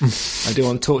bins. I do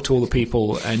want to talk to all the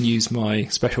people and use my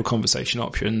special conversation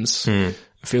options. I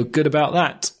feel good about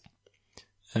that.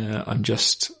 I'm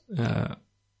just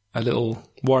a little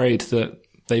worried that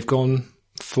they've gone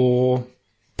for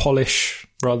polish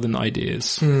rather than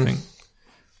ideas, I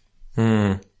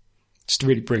think. Just to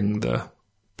really bring the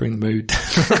mood.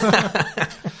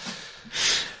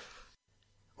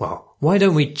 Well, why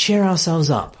don't we cheer ourselves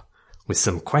up with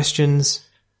some questions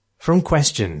from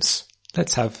questions?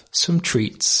 Let's have some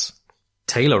treats.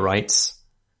 Taylor writes,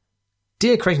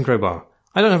 Dear Crate and Crowbar,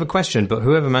 I don't have a question, but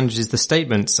whoever manages the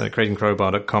statements at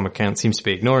creatingcrowbar.com account seems to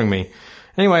be ignoring me.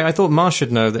 Anyway, I thought Marsh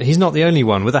should know that he's not the only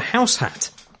one with a house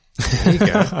hat. There you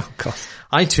go. Oh, God.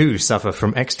 I too suffer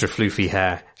from extra floofy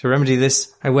hair. To remedy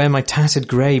this, I wear my tattered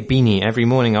grey beanie every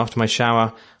morning after my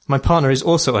shower. My partner is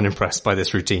also unimpressed by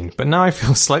this routine, but now I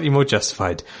feel slightly more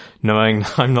justified, knowing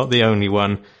I'm not the only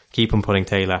one. Keep on pulling,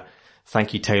 Taylor.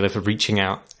 Thank you, Taylor, for reaching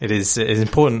out. It is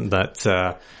important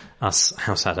that us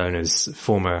house hat owners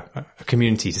form a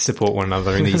community to support one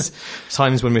another in these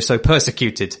times when we're so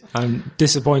persecuted. I'm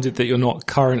disappointed that you're not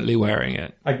currently wearing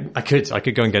it. I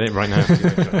could go and get it right now.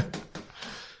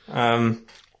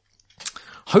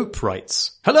 Hope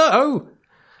writes, hello!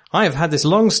 I have had this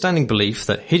long-standing belief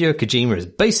that Hideo Kojima is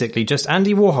basically just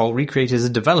Andy Warhol recreated as a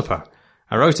developer.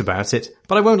 I wrote about it,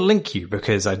 but I won't link you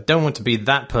because I don't want to be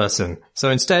that person. So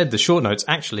instead, the short notes,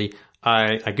 actually,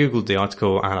 I googled the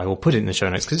article and I will put it in the show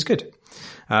notes because it's good.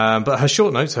 But her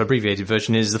short notes, her abbreviated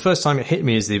version is, the first time it hit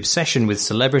me is the obsession with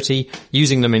celebrity,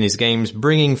 using them in his games,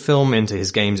 bringing film into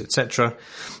his games, etc.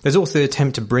 There's also the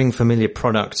attempt to bring familiar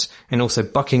products and also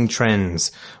bucking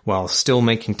trends while still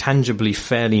making tangibly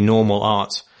fairly normal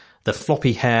art. The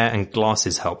floppy hair and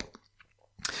glasses help.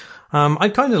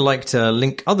 I'd kind of like to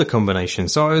link other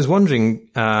combinations. So I was wondering,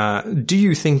 do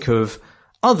you think of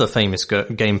other famous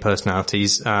game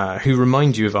personalities who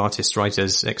remind you of artists,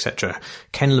 writers, etc.?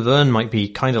 Ken Leverne might be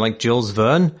kind of like Jules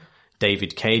Verne.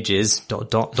 David Cage is ...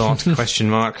 question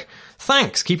mark.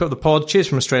 Thanks. Keep up the pod. Cheers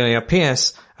from Australia.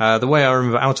 P.S. The way I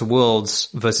remember Outer Worlds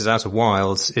versus Outer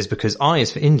Wilds is because I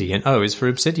is for indie and O is for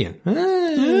Obsidian.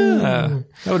 That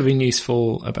would have been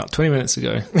useful about 20 minutes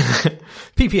ago.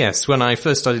 PPS, when I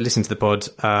first started listening to the pod,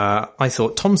 I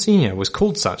thought Tom Sr. was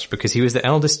called such because he was the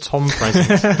eldest Tom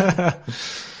present.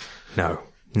 No.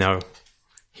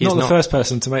 He's not the first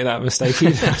person to make that mistake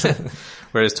either.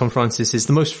 Whereas Tom Francis is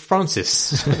the most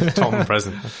Francis Tom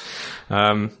present.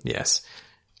 Yes.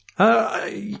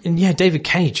 And yeah, David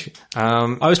Cage.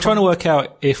 I was trying to work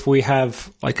out if we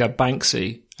have like a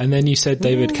Banksy, and then you said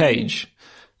David Cage,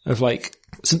 of like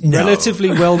relatively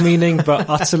well-meaning but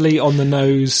utterly on the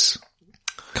nose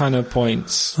kind of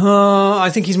points. I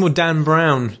think he's more Dan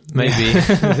Brown, maybe.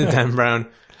 Dan Brown.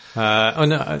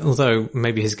 Although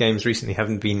maybe his games recently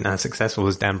haven't been as successful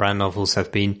as Dan Brown novels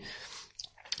have been.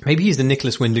 Maybe he's the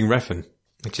Nicholas Winding Refn,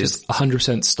 which is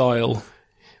 100% style.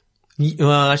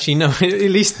 Well, actually, no. At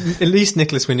least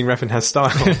Nicholas Winding Refn has style,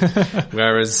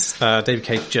 whereas David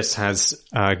Cage just has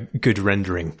good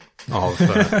rendering of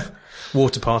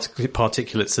water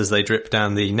particulates as they drip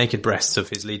down the naked breasts of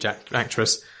his lead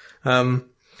actress.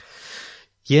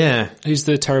 Yeah, who's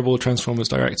the terrible Transformers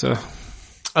director?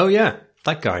 Oh yeah,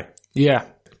 that guy. Yeah,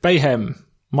 Bayhem,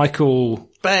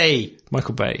 Michael Bay.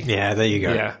 Yeah, there you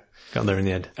go. Yeah, got there in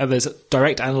the end. And there's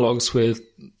direct analogs with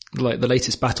like the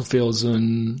latest Battlefields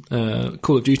and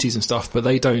Call of Duties and stuff, but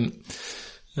they don't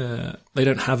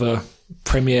have a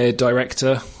premiere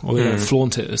director, or they don't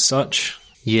flaunt it as such.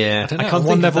 Yeah, I don't know. On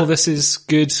one level, this is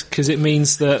good because it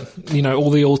means that, you know,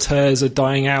 all the auteurs are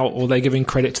dying out, or they're giving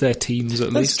credit to their teams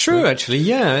at least. That's true, actually.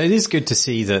 Yeah, it is good to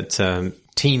see that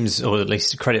teams, or at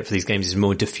least credit for these games, is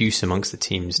more diffuse amongst the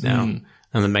teams now, and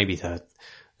then maybe they're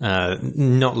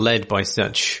not led by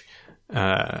such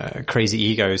crazy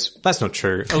egos. That's not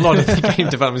true. A lot of the game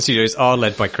development studios are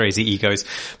led by crazy egos,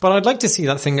 but I'd like to see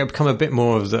that thing become a bit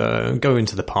more of go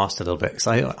into the past a little bit, because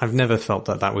I've never felt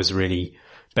that was really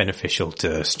beneficial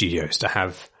to studios to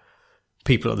have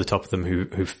people at the top of them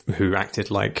who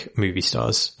acted like movie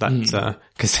stars. That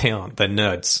because they're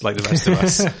nerds like the rest of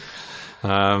us.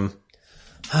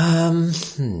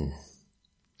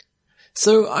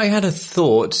 So I had a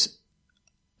thought,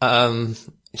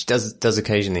 which does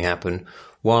occasionally happen,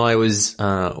 while I was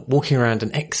walking around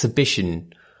an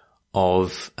exhibition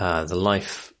of the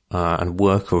life and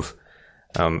work of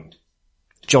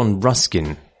John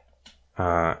Ruskin,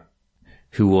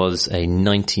 who was a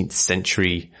 19th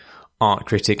century art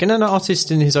critic and an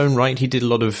artist in his own right. He did a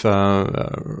lot of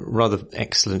rather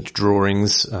excellent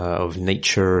drawings of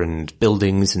nature and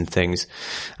buildings and things,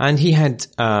 and he had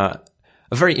a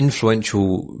very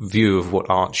influential view of what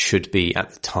art should be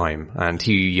at the time, and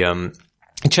he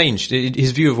changed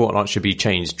his view of what art should be,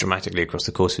 changed dramatically across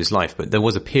the course of his life. But there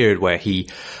was a period where he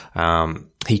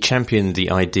championed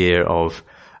the idea of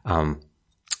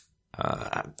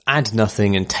add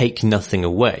nothing and take nothing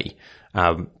away,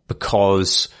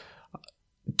 because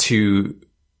to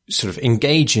sort of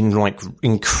engage in like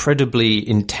incredibly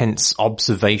intense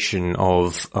observation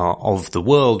of the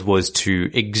world was to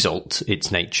exalt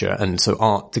its nature. And so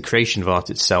art, the creation of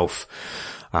art itself,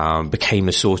 became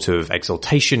a sort of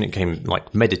exaltation. It became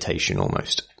like meditation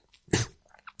almost.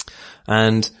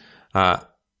 And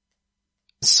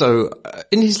So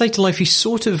in his later life, he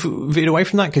sort of veered away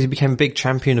from that because he became a big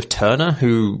champion of Turner,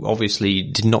 who obviously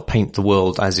did not paint the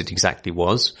world as it exactly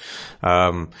was.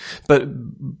 But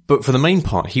for the main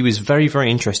part, he was very,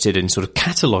 very interested in sort of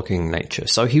cataloguing nature.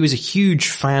 So he was a huge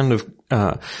fan of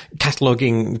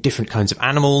cataloguing different kinds of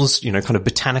animals, kind of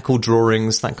botanical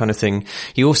drawings, that kind of thing.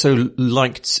 He also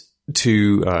liked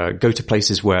to go to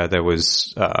places where there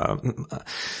was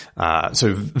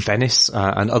sort of Venice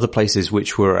and other places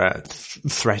which were at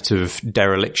threat of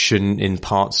dereliction in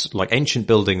parts like ancient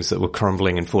buildings that were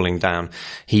crumbling and falling down.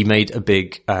 He made a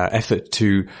big effort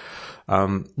to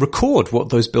record what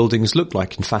those buildings looked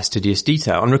like in fastidious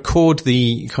detail and record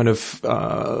the kind of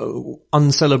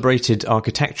uncelebrated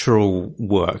architectural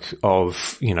work of,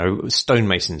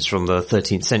 stonemasons from the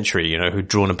 13th century, who'd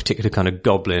drawn a particular kind of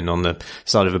goblin on the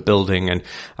side of a building. And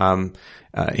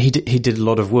he did a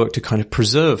lot of work to kind of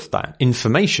preserve that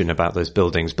information about those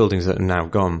buildings that are now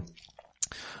gone.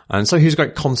 And so he was a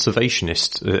great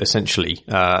conservationist, essentially,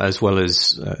 as well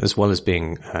as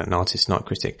being an artist and art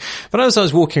critic. But as I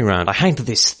was walking around, I had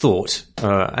this thought,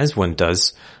 as one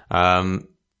does, what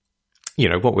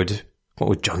would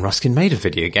John Ruskin made of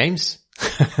video games?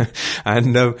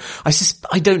 And,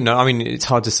 I don't know. I mean, it's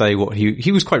hard to say what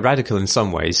he was quite radical in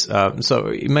some ways.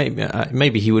 So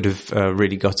maybe he would have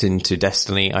really got into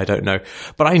Destiny. I don't know.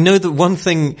 But I know that one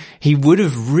thing he would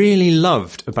have really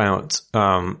loved about,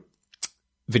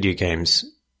 video games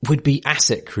would be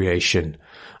asset creation.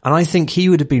 And I think he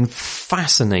would have been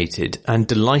fascinated and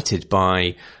delighted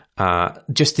by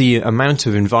just the amount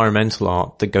of environmental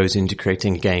art that goes into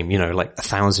creating a game, like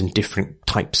 1,000 different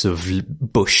types of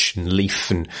bush and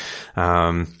leaf and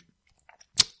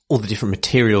all the different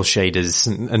material shaders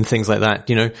and things like that.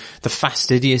 The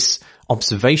fastidious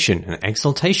observation and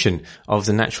exaltation of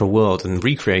the natural world and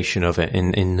recreation of it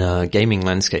in gaming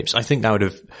landscapes. I think that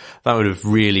would have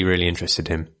really, really interested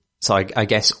him. So I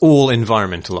guess all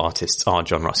environmental artists are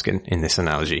John Ruskin in this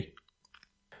analogy.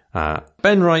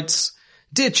 Ben writes,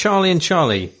 "Dear Charlie and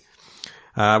Charlie,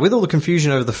 with all the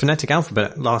confusion over the phonetic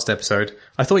alphabet last episode,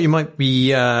 I thought you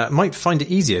might find it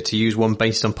easier to use one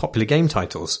based on popular game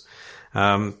titles.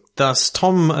 Thus,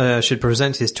 Tom should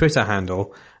present his Twitter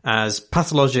handle as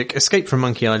Pathologic, Escape from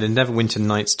Monkey Island, Neverwinter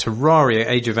Nights, Terraria,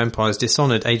 Age of Empires,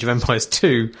 Dishonored, Age of Empires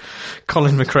 2,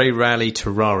 Colin McRae Rally,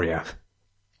 Terraria.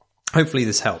 Hopefully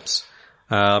this helps.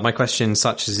 My question,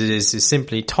 such as it is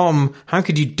simply, Tom, how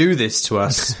could you do this to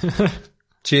us?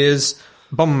 Cheers,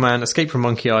 Bomberman, Escape from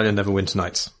Monkey Island, Neverwinter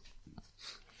Nights."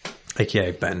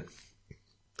 AKA Ben.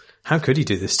 How could he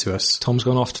do this to us? Tom's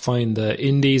gone off to find the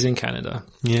indies in Canada.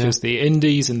 Yeah. Because the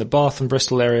indies in the Bath and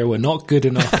Bristol area were not good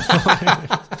enough.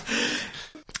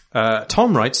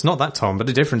 Tom writes, not that Tom, but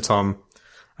a different Tom.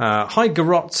 Hi,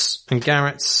 Garrots and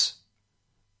Garretts.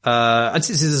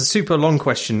 This is a super long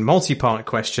question, multi-part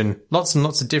question, lots and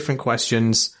lots of different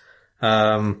questions.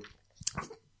 But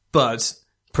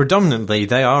predominantly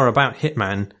they are about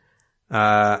Hitman.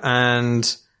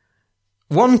 And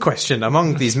one question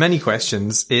among these many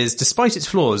questions is, despite its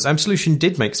flaws, Absolution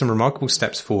did make some remarkable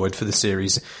steps forward for the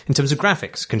series in terms of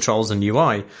graphics, controls and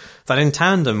UI that, in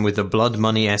tandem with the Blood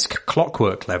Money-esque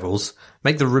Clockwork levels,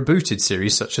 make the rebooted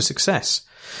series such a success.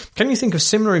 Can you think of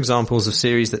similar examples of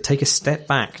series that take a step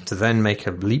back to then make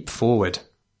a leap forward?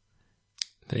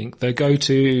 I think the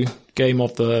go-to game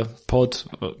of the pod,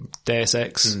 Deus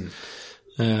Ex.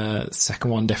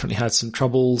 Second one definitely had some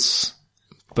troubles,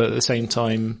 but at the same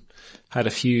time had a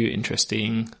few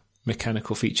interesting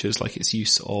mechanical features, like its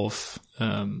use of, I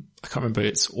can't remember,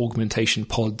 its augmentation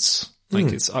pods,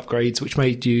 like its upgrades, which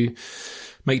made you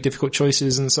make difficult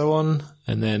choices and so on.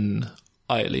 And then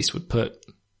I at least would put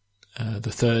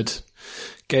the third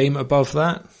game above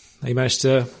that. They managed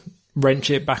to wrench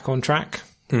it back on track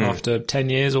after 10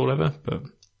 years or whatever, but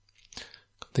I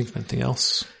can't think of anything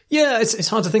else. Yeah, it's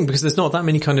hard to think because there's not that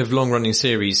many kind of long-running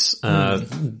series.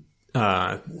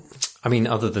 I mean,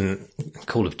 other than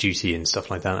Call of Duty and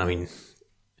stuff like that, I mean,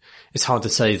 it's hard to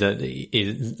say that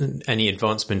any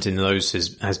advancement in those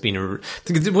has been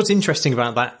what's interesting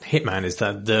about that Hitman is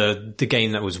that the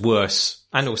game that was worse,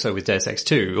 and also with Deus Ex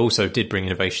 2, also did bring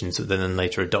innovations that then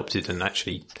later adopted and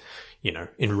actually,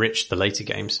 enriched the later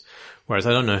games. Whereas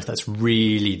I don't know if that's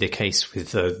really the case with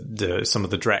some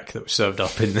of the dreck that was served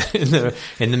up in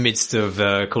the midst of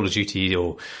Call of Duty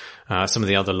or some of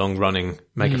the other long-running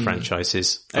mega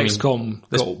franchises. XCOM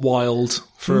got wild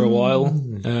for a while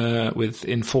with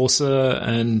Enforcer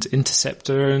and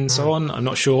Interceptor and so on. I'm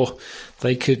not sure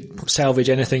they could salvage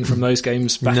anything from those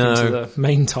games back into the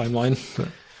main timeline. But.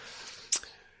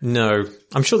 No.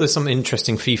 I'm sure there's some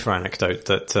interesting FIFA anecdote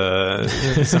that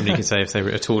somebody can say if they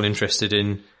were at all interested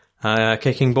in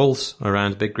kicking balls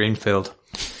around a big green field.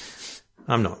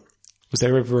 I'm not. Was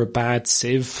there ever a bad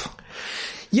Civ?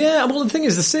 Yeah, well, the thing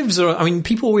is, the civs are, I mean,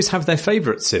 people always have their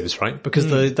favourite civs, right? Because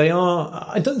they are,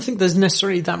 I don't think there's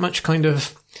necessarily that much kind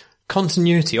of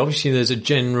continuity. Obviously, there's a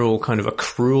general kind of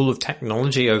accrual of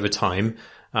technology over time,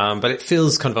 but it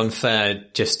feels kind of unfair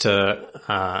just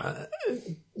to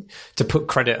put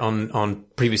credit on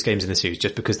previous games in the series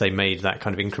just because they made that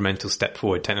kind of incremental step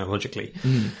forward technologically.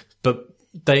 But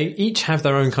they each have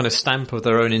their own kind of stamp of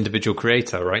their own individual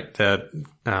creator, right?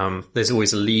 There's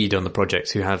always a lead on the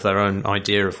project who have their own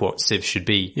idea of what Civ should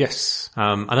be. Yes.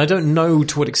 And I don't know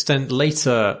to what extent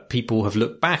later people have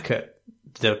looked back at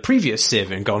the previous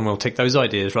Civ and gone, well, take those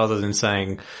ideas rather than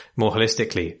saying more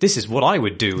holistically, this is what I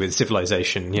would do with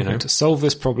Civilization, you know? To solve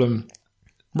this problem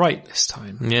right this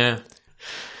time. Yeah.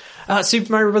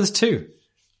 Super Mario Bros. 2.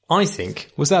 I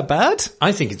think. Was that bad?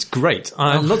 I think it's great.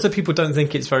 Lots of people don't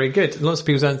think it's very good. Lots of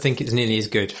people don't think it's nearly as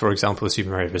good. For example, Super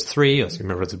Mario Bros. 3 or Super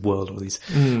Mario Bros. World, all these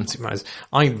Super Marios.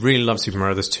 I really love Super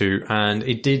Mario Bros. 2, and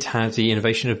it did have the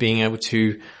innovation of being able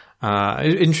to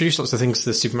introduce lots of things to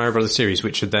the Super Mario Bros. Series,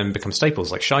 which would then become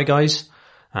staples, like Shy Guys,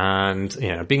 and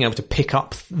being able to pick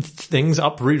up things,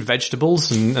 uproot vegetables,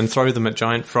 and throw them at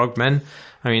giant frogmen.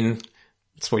 I mean,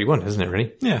 that's what you want, isn't it?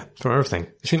 Really? Yeah. For everything.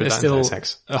 I think there's still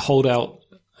a holdout.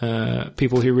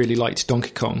 People who really liked Donkey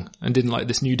Kong and didn't like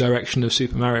this new direction of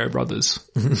Super Mario Brothers.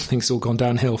 Things all gone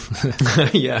downhill from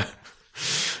there. Yeah.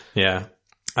 Yeah.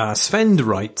 Sven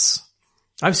writes,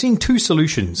 I've seen 2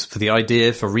 solutions for the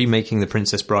idea for remaking The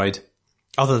Princess Bride,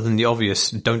 other than the obvious,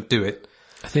 don't do it.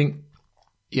 I think,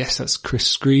 yes, that's Chris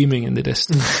screaming in the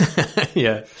distance.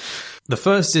 Yeah. The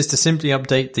first is to simply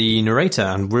update the narrator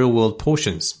and real-world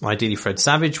portions. Ideally, Fred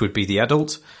Savage would be the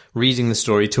adult, reading the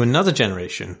story to another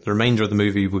generation. The remainder of the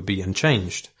movie would be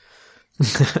unchanged.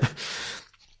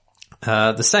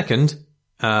 The second,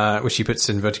 which he puts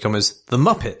in inverted commas, The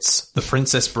Muppets, The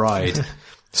Princess Bride.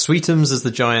 Sweetums as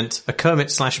the giant, a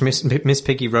Kermit/Miss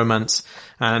Piggy romance,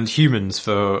 and humans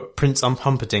for Prince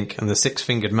Humperdinck and the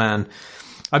Six-Fingered Man.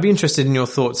 I'd be interested in your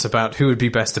thoughts about who would be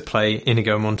best to play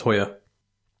Inigo Montoya.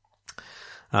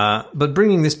 But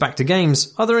bringing this back to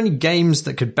games, are there any games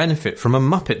that could benefit from a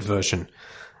Muppet version,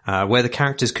 where the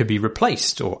characters could be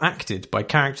replaced or acted by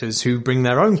characters who bring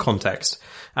their own context,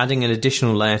 adding an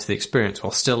additional layer to the experience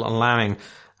while still allowing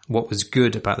what was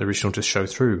good about the original to show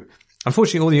through?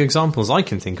 Unfortunately, all the examples I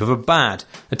can think of are bad.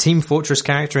 A Team Fortress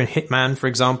character in Hitman, for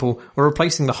example, or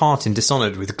replacing the heart in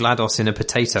Dishonored with GLaDOS in a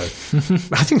potato.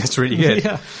 I think that's really good.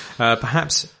 Yeah.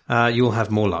 Perhaps you'll have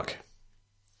more luck.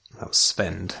 That was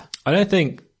Sven. I don't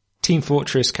think Team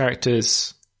Fortress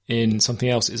characters in something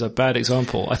else is a bad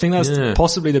example. I think that's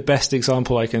possibly the best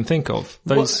example I can think of.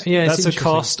 That's a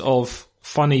cast of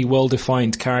funny,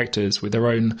 well-defined characters with their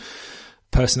own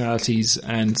personalities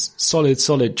and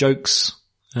solid jokes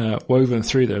woven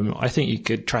through them. I think you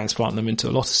could transplant them into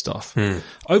a lot of stuff.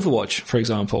 Overwatch, for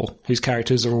example, whose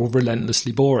characters are all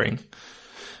relentlessly boring.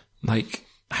 Like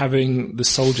having the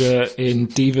soldier in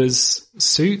D.Va's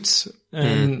suit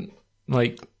and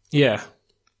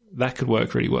that could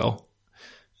work really well.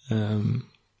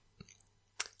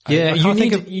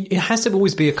 It has to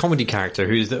always be a comedy character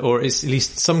or is at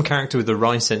least some character with the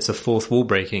right sense of fourth wall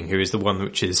breaking who is the one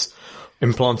which is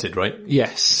implanted, right?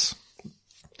 Yes.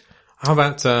 How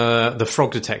about the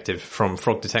Frog Detective from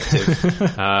Frog Detective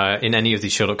in any of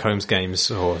these Sherlock Holmes games?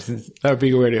 Or that would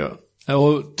be really.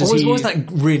 Or what was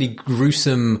that really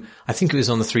gruesome? I think it was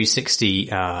on the 360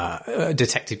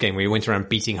 detective game where you went around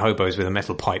beating hobos with a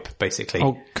metal pipe, basically.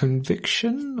 Oh,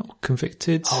 Conviction or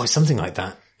Convicted? Oh, it's something like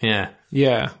that. Yeah,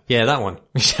 that one.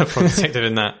 We should have Frog Detective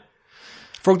in that.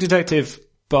 Frog Detective,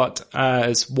 but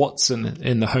as Watson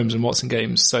in the Holmes and Watson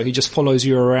games. So he just follows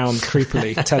you around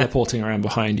creepily, teleporting around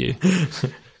behind you.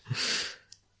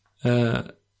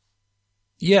 I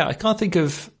can't think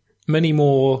of many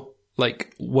more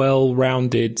like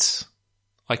well-rounded,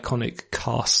 iconic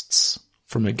casts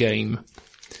from a game.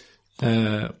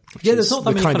 There's not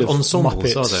that many kind of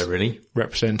ensembles, are there, really?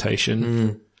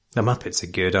 Representation. The Muppets are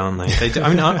good, aren't they?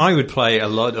 I would play a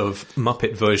lot of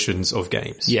Muppet versions of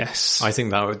games. Yes. I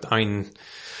think that would,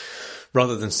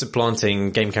 rather than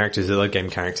supplanting game characters with other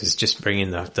game characters, just bring in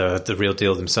the real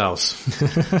deal themselves.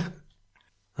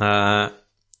 Joe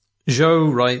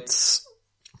writes,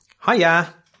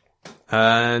 Hiya!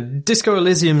 Disco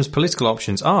Elysium's political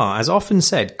options are, as often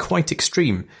said, quite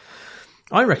extreme.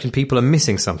 I reckon people are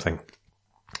missing something.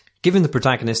 Given the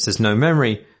protagonist has no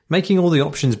memory, making all the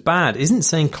options bad isn't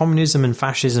saying communism and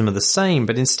fascism are the same,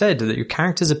 but instead that your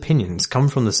character's opinions come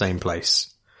from the same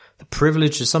place. The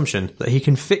privileged assumption that he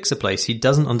can fix a place he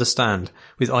doesn't understand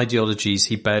with ideologies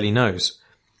he barely knows.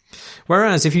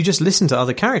 Whereas if you just listen to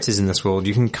other characters in this world,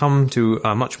 you can come to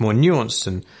much more nuanced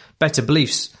and better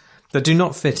beliefs that do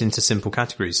not fit into simple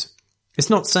categories. It's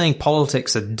not saying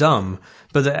politics are dumb,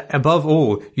 but that above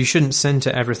all, you shouldn't center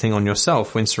everything on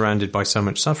yourself when surrounded by so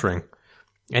much suffering.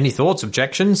 Any thoughts,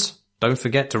 objections? Don't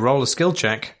forget to roll a skill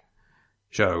check.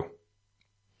 Joe.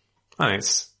 I think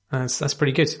that's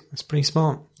pretty good. That's pretty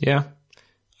smart. Yeah.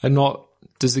 And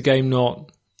does the game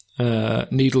not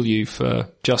needle you for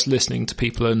just listening to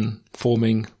people and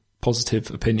forming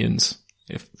positive opinions?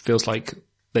 It feels like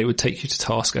they would take you to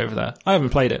task over that. I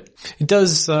haven't played it. It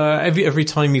does, every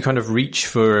time you kind of reach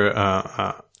for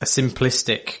a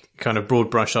simplistic kind of broad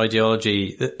brush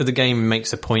ideology, the game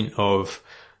makes a point of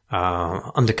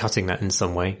undercutting that in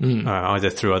some way, either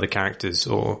through other characters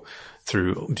or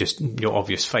through just your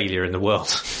obvious failure in the world.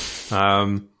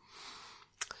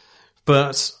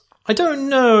 But I don't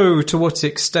know to what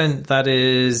extent that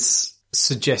is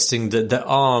suggesting that there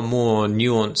are more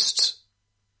nuanced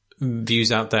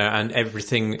views out there, and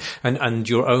everything, and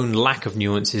your own lack of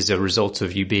nuance is a result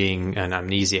of you being an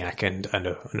amnesiac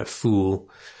and a fool.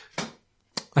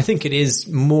 I think it is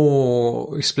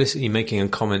more explicitly making a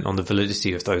comment on the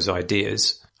validity of those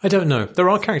ideas. I don't know. There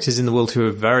are characters in the world who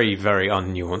are very, very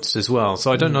unnuanced as well,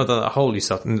 so I don't know that wholly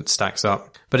stacks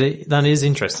up. But that is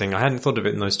interesting. I hadn't thought of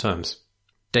it in those terms.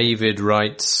 David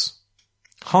writes,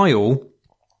 "Hi all.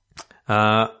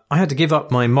 I had to give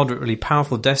up my moderately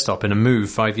powerful desktop in a move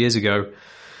 5 years ago.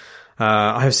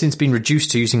 I have since been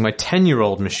reduced to using my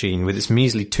 10-year-old machine with its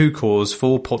measly 2 cores,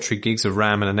 4 paltry gigs of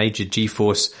RAM and an aged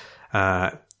GeForce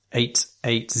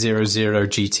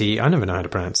 8800 GT. I never know how to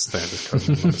pronounce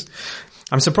that.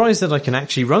 I'm surprised that I can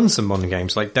actually run some modern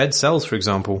games like Dead Cells, for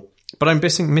example. But I'm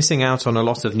missing out on a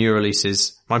lot of new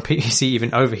releases. My PC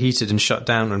even overheated and shut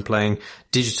down when playing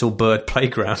Digital Bird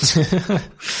Playground.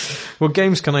 What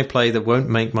games can I play that won't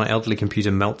make my elderly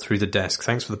computer melt through the desk?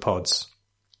 Thanks for the pods."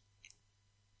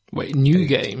 Wait, new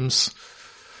games?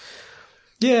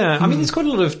 Yeah, I mean, there's quite a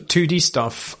lot of 2D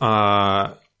stuff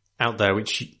out there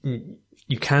which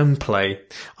you can play.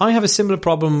 I have a similar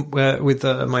problem with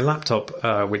my laptop,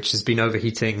 which has been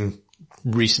overheating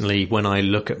recently when I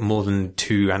look at more than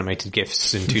 2 animated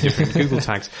GIFs in 2 different Google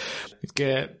tags.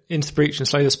 Get Into the Breach and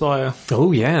Slay the Spire.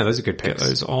 Oh yeah, those are good picks. Get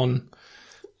those on.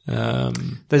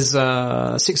 There's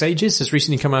 6 Ages has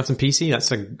recently come out on PC.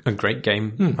 That's a great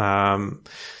game.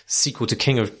 Sequel to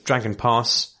King of Dragon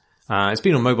Pass. It's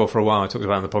been on mobile for a while. I talked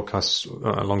about it on the podcast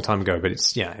a long time ago, but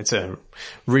it's a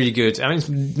really good, I mean,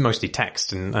 it's mostly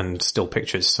text and still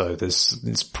pictures, so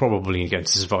it's probably going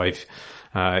to survive.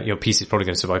 Your PC is probably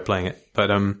going to survive playing it, but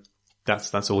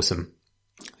that's awesome.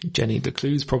 Jenny, the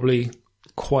clue's probably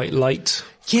quite light.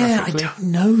 Yeah, I don't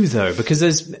know though,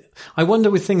 because I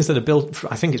wonder with things that are built,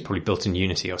 I think it's probably built in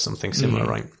Unity or something similar,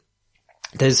 right?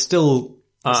 There's still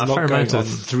a fair amount of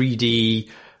 3D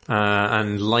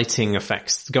and lighting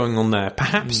effects going on there,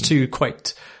 perhaps to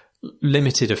quite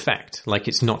limited effect. Like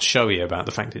it's not showy about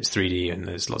the fact that it's 3D and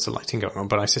there's lots of lighting going on,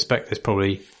 but I suspect it's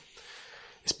probably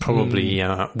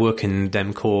working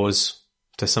them cores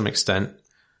to some extent.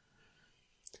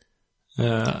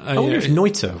 I wonder if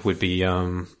Noita would be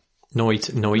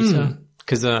Noita,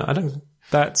 because I don't.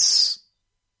 That's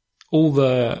all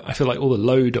the. I feel like all the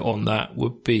load on that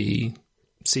would be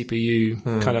CPU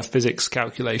kind of physics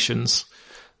calculations.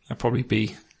 That'd probably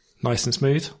be nice and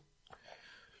smooth.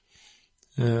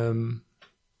 Yeah,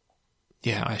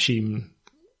 I assume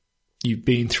you've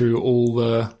been through all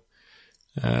the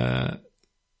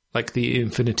like the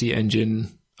Infinity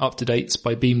Engine up-to-dates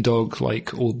by Beamdog,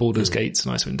 like all Baldur's Gates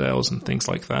and Icewind Dales and things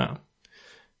like that.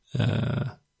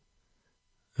 And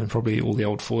probably all the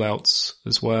old Fallouts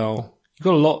as well. You've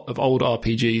got a lot of old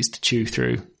RPGs to chew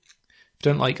through. If you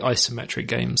don't like isometric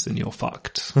games, then you're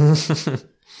fucked.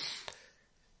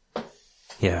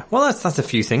 Yeah, well, that's a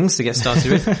few things to get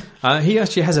started with. He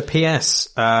actually has a PS.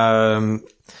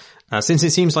 Since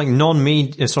it seems like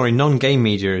non-game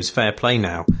media is fair play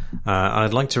now,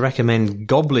 I'd like to recommend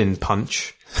Goblin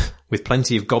Punch, with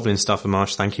plenty of Goblin stuff,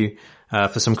 Amash, thank you,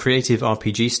 for some creative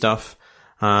RPG stuff.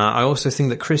 I also think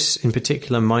that Chris in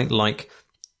particular might like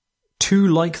To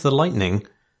Like the Lightning,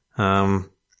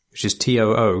 which is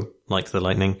TOO, Like the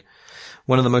Lightning.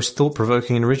 One of the most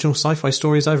thought-provoking and original sci-fi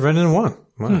stories I've read in a while.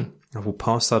 Wow. I will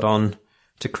pass that on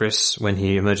to Chris when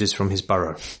he emerges from his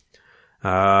burrow.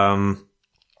 Aaron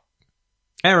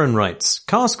writes,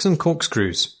 Casks and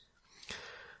Corkscrews.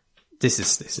 This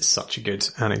is such a good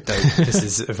anecdote.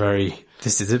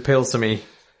 This appeals to me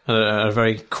at a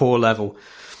very core level.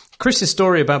 Chris's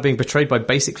story about being betrayed by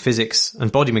basic physics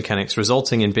and body mechanics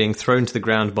resulting in being thrown to the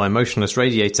ground by a motionless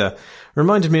radiator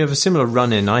reminded me of a similar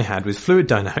run-in I had with fluid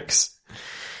dynamics.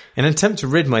 In an attempt to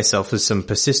rid myself of some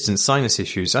persistent sinus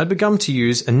issues, I'd begun to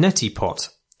use a neti pot.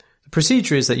 The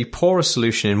procedure is that you pour a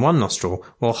solution in one nostril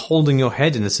while holding your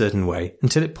head in a certain way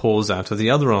until it pours out of the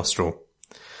other nostril.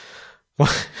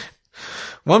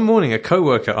 One morning, a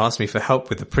co-worker asked me for help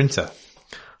with the printer.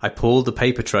 I pulled the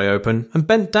paper tray open and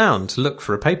bent down to look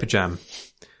for a paper jam.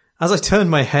 As I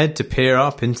turned my head to peer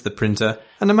up into the printer,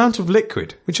 an amount of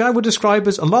liquid, which I would describe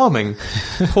as alarming,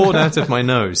 poured out of my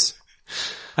nose.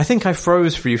 I think I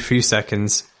froze for a few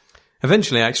seconds.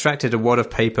 Eventually, I extracted a wad of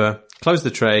paper, closed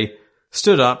the tray,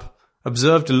 stood up,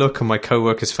 observed a look on my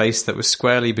co-worker's face that was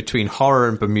squarely between horror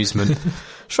and bemusement,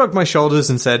 shrugged my shoulders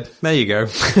and said, "There you go."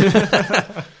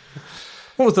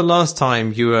 What was the last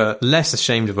time you were less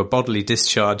ashamed of a bodily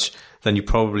discharge than you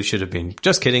probably should have been?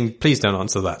 Just kidding. Please don't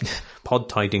answer that. Pod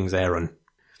tidings, Aaron.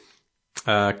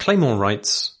 Claymore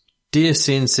writes, Dear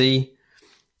CNC,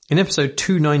 in episode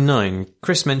 299,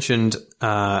 Chris mentioned,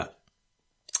 what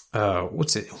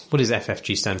does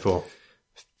FFG stand for?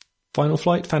 Final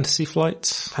Flight, Fantasy Flight.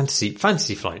 Fantasy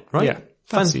Flight, right? Yeah,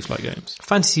 Fantasy Flight games.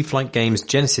 Fantasy Flight Games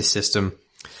Genesis system.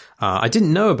 I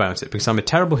didn't know about it because I'm a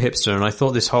terrible hipster and I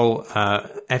thought this whole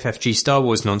FFG Star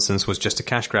Wars nonsense was just a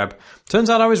cash grab. Turns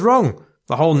out I was wrong.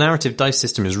 The whole narrative dice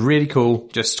system is really cool,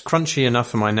 just crunchy enough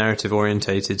for my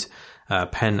narrative-orientated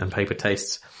pen and paper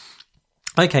tastes.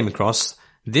 I came across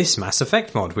this Mass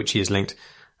Effect mod, which he has linked,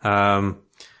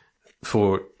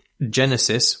 for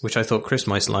Genesis, which I thought Chris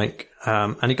might like,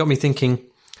 and it got me thinking,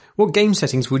 what game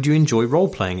settings would you enjoy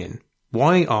role-playing in?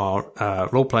 Why are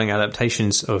role-playing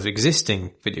adaptations of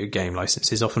existing video game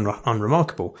licenses often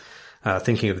unremarkable?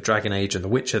 Thinking of Dragon Age and The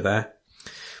Witcher there.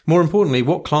 More importantly,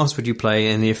 what class would you play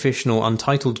in the official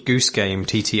Untitled Goose Game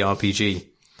TTRPG?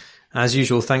 As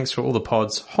usual, thanks for all the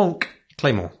pods. Honk,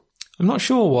 Claymore. I'm not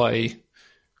sure why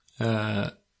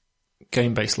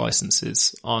game-based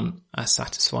licenses aren't as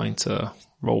satisfying to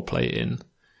roleplay in.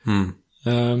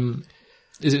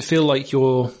 Does it feel like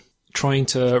you're trying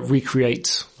to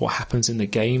recreate what happens in the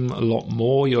game a lot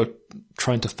more? You're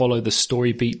trying to follow the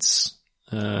story beats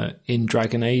in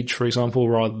Dragon Age, for example,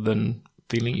 rather than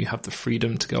feeling you have the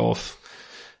freedom to go off,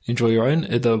 enjoy your own.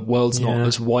 The world's not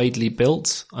as widely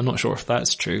built. I'm not sure if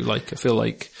that's true. Like, I feel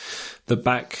like the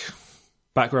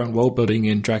background world building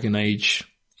in Dragon Age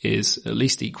is at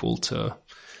least equal to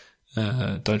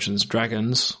Dungeons &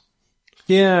 Dragons.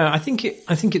 Yeah, I think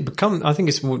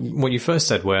it's what you first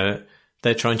said, where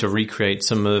they're trying to recreate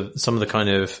some of the kind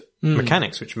of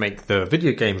mechanics which make the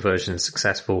video game version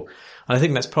successful. And I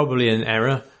think that's probably an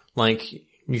error. Like,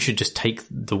 you should just take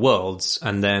the worlds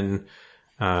and then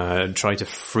try to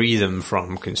free them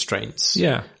from constraints.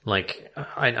 Yeah. Like,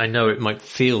 I know it might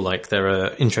feel like there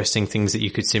are interesting things that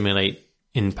you could simulate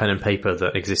in pen and paper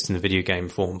that exist in the video game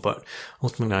form, but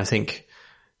ultimately I think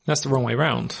that's the wrong way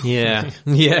round. Yeah.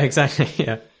 Yeah, exactly.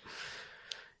 Yeah.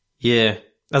 Yeah.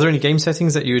 Are there any game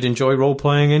settings that you would enjoy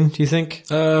role-playing in, do you think?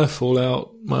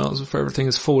 Fallout. My answer for everything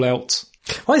is Fallout.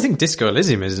 Well, I think Disco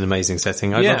Elysium is an amazing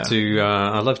setting. I'd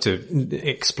love to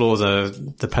explore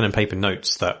the pen and paper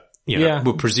notes that,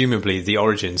 were presumably the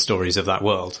origin stories of that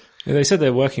world. Yeah, they said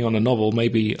they're working on a novel.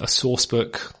 Maybe a source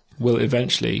book will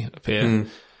eventually appear.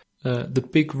 The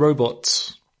Big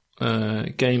Robot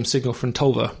game Signal from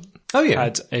Tolva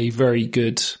had a very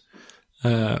good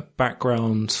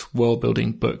background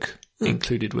world-building book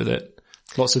included with it.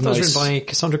 Lots of that nice... was written by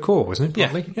Cassandra Core, wasn't it?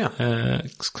 Probably? Yeah.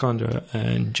 Cassandra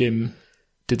and Jim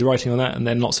did the writing on that, and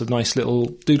then lots of nice little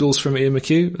doodles from Ian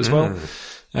McHugh as well.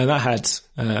 And that had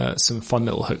some fun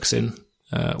little hooks in,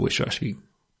 which would actually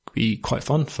be quite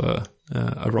fun for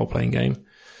a role-playing game.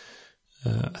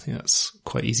 I think that's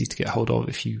quite easy to get hold of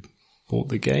if you bought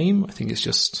the game. I think it's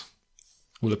just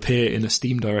will appear in a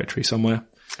Steam directory somewhere.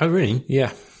 Oh, really?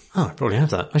 Yeah. Oh, I probably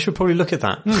have that. I should probably look at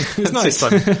that. It's nice.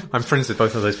 I'm friends with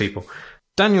both of those people.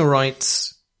 Daniel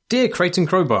writes, Dear Crate and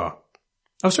Crowbar.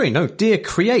 Oh, sorry, no. Dear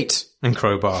Create and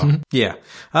Crowbar. Yeah.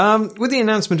 With the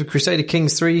announcement of Crusader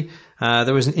Kings 3,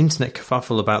 there was an internet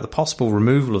kerfuffle about the possible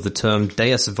removal of the term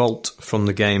Deus Vult from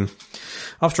the game.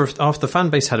 After the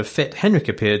fanbase had a fit, Henrik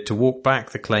appeared to walk back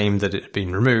the claim that it had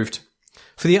been removed.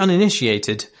 For the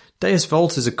uninitiated, Deus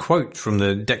Vult is a quote from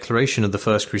the Declaration of the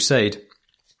First Crusade,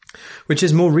 which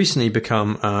has more recently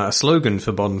become a slogan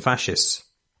for modern fascists.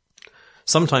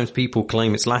 Sometimes people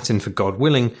claim it's Latin for God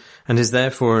willing and is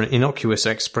therefore an innocuous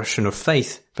expression of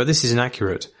faith, but this is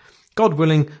inaccurate. God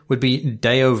willing would be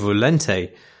Deo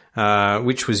volente,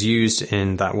 which was used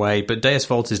in that way, but Deus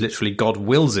Vult is literally God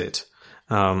wills it.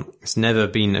 It's never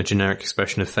been a generic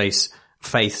expression of faith,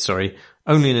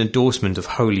 only an endorsement of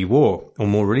holy war, or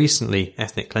more recently,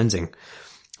 ethnic cleansing.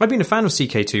 I've been a fan of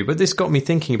CK2, but this got me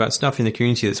thinking about stuff in the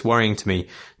community that's worrying to me,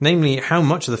 namely how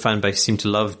much of the fan base seem to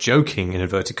love joking, in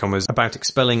inverted commas, about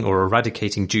expelling or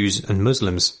eradicating Jews and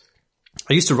Muslims.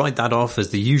 I used to write that off as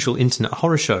the usual internet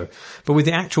horror show, but with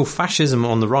the actual fascism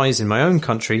on the rise in my own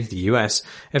country, the US,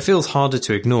 it feels harder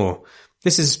to ignore.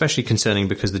 This is especially concerning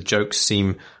because the jokes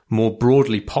seem more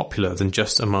broadly popular than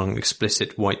just among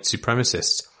explicit white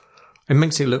supremacists. It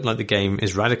makes it look like the game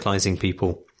is radicalizing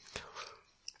people.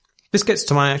 This gets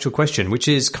to my actual question, which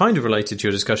is kind of related to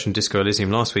your discussion Disco Elysium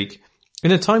last week.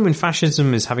 In a time when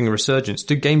fascism is having a resurgence,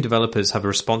 do game developers have a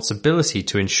responsibility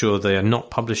to ensure they are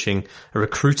not publishing a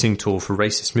recruiting tool for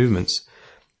racist movements?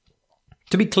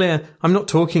 To be clear, I'm not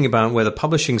talking about whether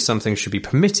publishing something should be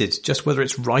permitted, just whether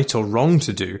it's right or wrong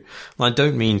to do. I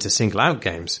don't mean to single out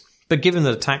games. But given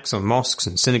that attacks on mosques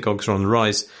and synagogues are on the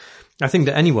rise, I think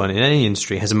that anyone in any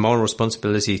industry has a moral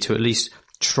responsibility to at least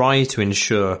try to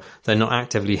ensure they're not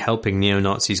actively helping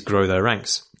neo-Nazis grow their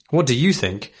ranks. What do you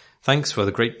think? Thanks for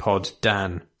the great pod,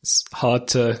 Dan. It's hard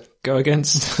to go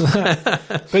against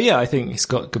that. But yeah, I think he's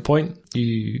got a good point.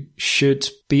 You should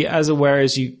be as aware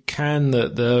as you can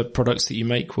that the products that you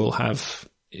make will have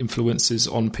influences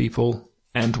on people.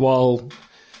 And while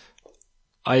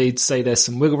I'd say there's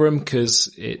some wiggle room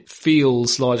because it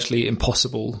feels largely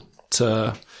impossible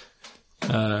to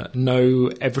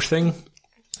know everything.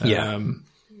 Yeah.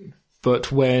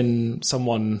 But when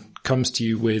someone comes to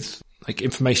you with like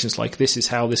information, it's like, this is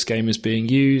how this game is being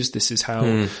used. This is how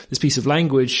this piece of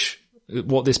language,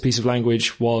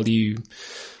 while you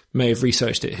may have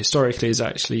researched it historically, is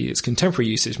actually its contemporary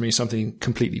usage means something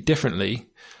completely differently.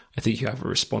 I think you have a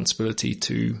responsibility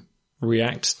to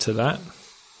react to that.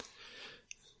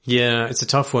 Yeah, it's a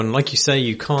tough one. Like you say,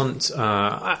 you can't,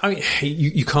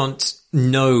 you can't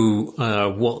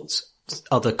know, what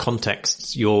other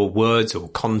contexts your words or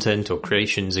content or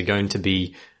creations are going to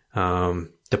be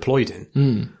deployed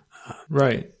in.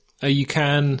 Right. You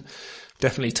can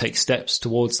definitely take steps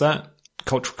towards that.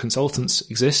 Cultural consultants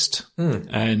exist,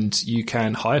 and you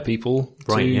can hire people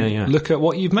to look at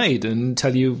what you've made and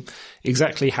tell you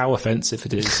exactly how offensive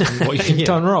it is and what you've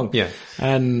done wrong. Yeah.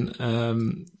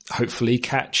 And hopefully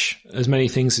catch as many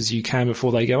things as you can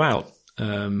before they go out.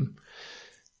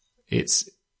 It's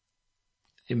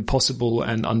impossible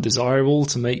and undesirable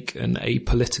to make an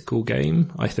apolitical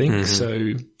game, I think.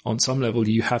 So on some level,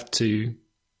 you have to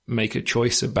make a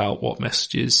choice about what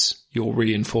messages you're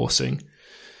reinforcing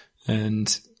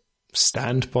and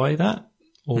stand by that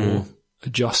or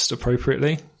adjust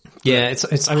appropriately. Yeah,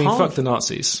 it's I mean, hard. fuck the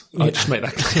Nazis. I'll just make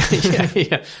that clear.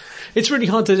 yeah. It's really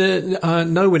hard to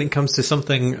know when it comes to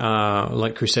something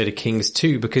like Crusader Kings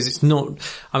 2, because it's not,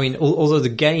 I mean, although the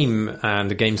game and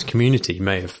the game's community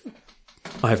may have,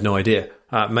 I have no idea,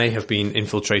 may have been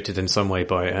infiltrated in some way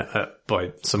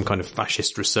by some kind of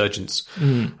fascist resurgence.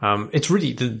 It's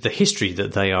really the history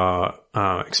that they are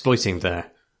exploiting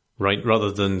there, right?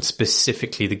 Rather than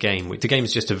specifically the game. The game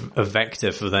is just a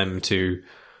vector for them to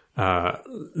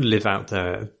live out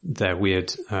their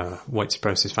weird white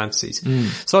supremacist fantasies.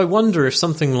 So I wonder if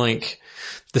something like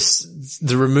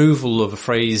the removal of a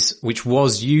phrase which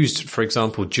was used, for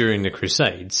example, during the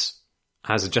Crusades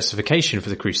as a justification for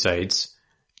the Crusades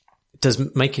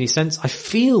doesn't make any sense. I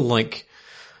feel like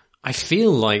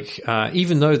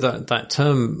even though that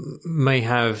term may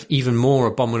have even more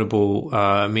abominable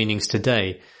meanings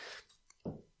today,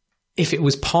 if it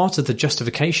was part of the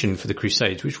justification for the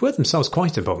Crusades, which were themselves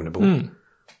quite abominable,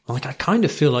 like I kind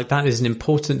of feel like that is an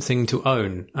important thing to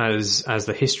own as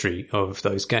the history of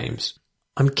those games.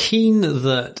 I'm keen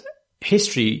that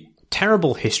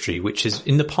terrible history, which has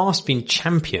in the past been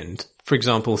championed, for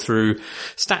example, through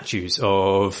statues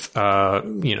of,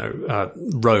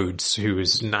 Rhodes, who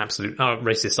was an absolute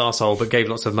racist arsehole, but gave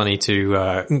lots of money to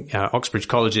Oxbridge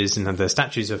colleges and had the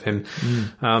statues of him.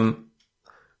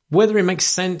 Whether it makes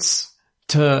sense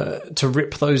to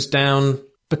rip those down,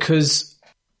 because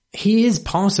he is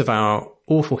part of our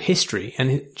awful history,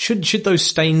 and should those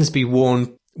stains be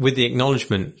worn with the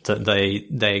acknowledgement that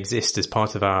they exist as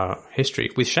part of our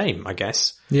history, with shame, I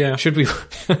guess. Yeah. Should we?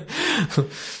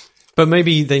 But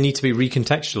maybe they need to be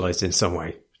recontextualized in some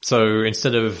way. So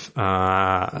instead of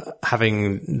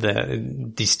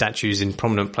having these statues in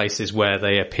prominent places where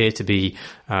they appear to be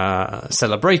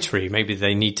celebratory, maybe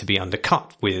they need to be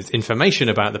undercut with information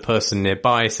about the person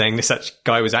nearby saying this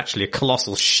guy was actually a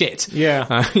colossal shit.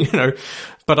 Yeah.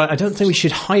 But I don't think we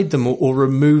should hide them or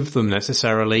remove them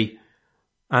necessarily.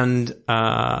 And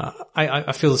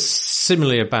I feel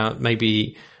similarly about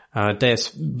maybe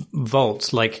Deus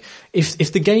Vult. Like,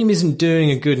 if the game isn't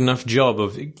doing a good enough job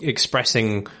of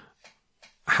expressing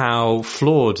how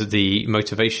flawed the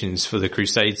motivations for the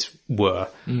Crusades were,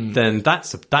 then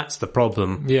that's the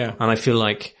problem. Yeah. And I feel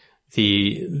like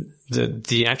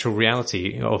the actual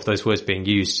reality of those words being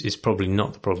used is probably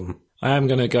not the problem. I am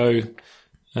going to go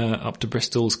up to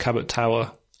Bristol's Cabot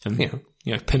Tower and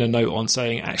pin a note on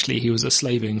saying actually he was a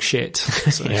slaving shit.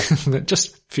 So,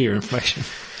 just for your information.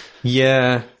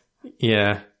 Yeah.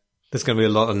 There's going to be a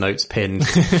lot of notes pinned,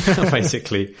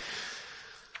 basically.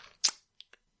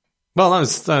 Well, that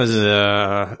was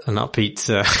an upbeat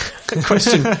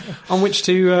question on which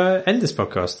to end this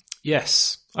podcast.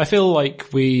 Yes, I feel like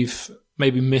we've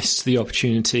maybe missed the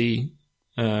opportunity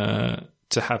to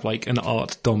have like an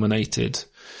art-dominated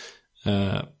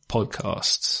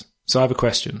podcast. So I have a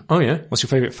question. Oh yeah, what's your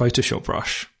favourite Photoshop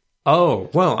brush? Oh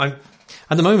well, at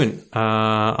the moment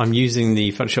I'm using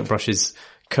the Photoshop brushes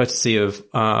courtesy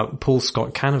of Paul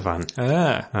Scott Canavan,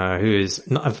 who is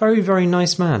a very, very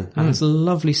nice man and has a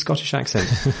lovely Scottish accent.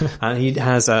 And he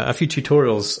has a few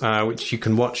tutorials which you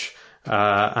can watch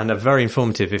and are very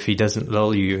informative if he doesn't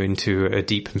lull you into a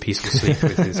deep and peaceful sleep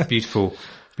with his beautiful,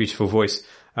 beautiful voice.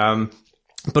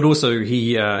 But also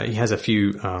he has a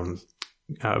few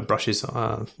brushes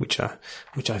which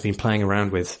I've been playing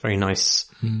around with. Very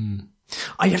nice.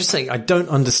 I have to say, I don't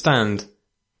understand.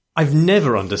 I've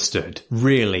never understood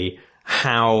really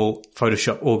how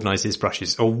Photoshop organizes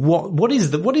brushes, or what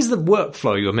is the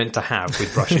workflow you're meant to have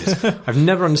with brushes. I've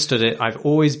never understood it. I've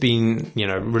always been,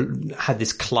 had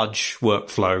this kludge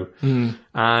workflow.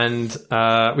 And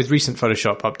with recent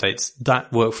Photoshop updates,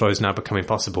 that workflow is now becoming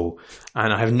impossible.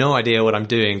 And I have no idea what I'm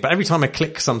doing. But every time I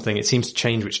click something, it seems to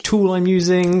change which tool I'm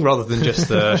using rather than just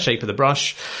the shape of the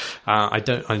brush.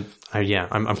 I'm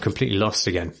completely lost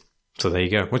again. So there you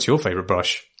go. What's your favorite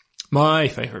brush? My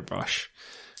favourite brush,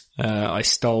 I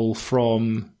stole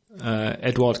from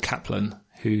Edward Kaplan,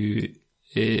 who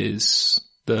was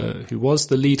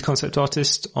the lead concept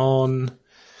artist on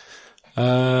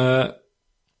the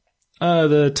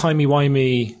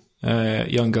timey-wimey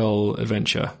young girl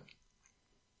adventure.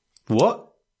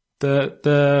 What?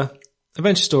 The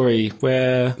adventure story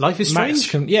where Life is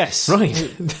Strange? Yes. Right.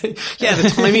 Yeah, the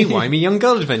timey-wimey young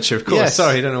girl adventure, of course. Yes.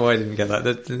 Sorry, I don't know why I didn't get that.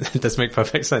 That does make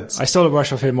perfect sense. I stole a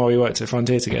brush off him while we worked at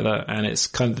Frontier together, and it's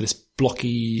kind of this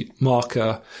blocky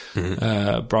marker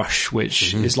brush,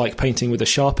 which is like painting with a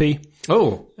Sharpie.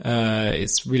 Oh.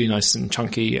 It's really nice and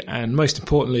chunky, and most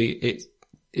importantly,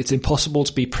 it's impossible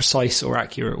to be precise or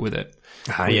accurate with it.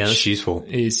 Yeah, that's useful.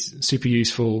 Is super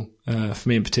useful for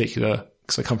me in particular.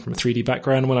 Because I come from a 3D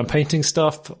background. When I'm painting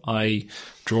stuff, I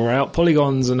draw out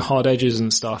polygons and hard edges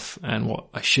and stuff. And what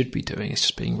I should be doing is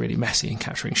just being really messy and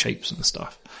capturing shapes and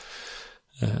stuff.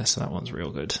 So that one's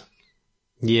real good.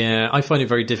 Yeah, I find it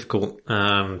very difficult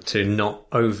to not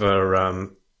over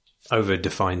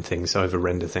define things, over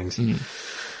render things. And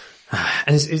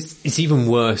it's even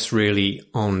worse really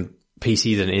on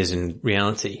PC than it is in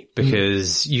reality,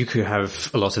 because you could have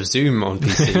a lot of zoom on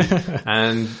PC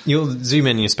and you'll zoom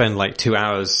in and you spend like 2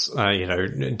 hours,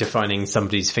 defining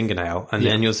somebody's fingernail, and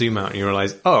then you'll zoom out and you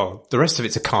realize, oh, the rest of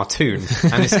it's a cartoon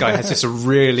and this guy has just a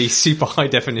really super high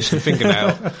definition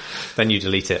fingernail. Then you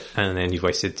delete it and then you've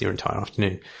wasted your entire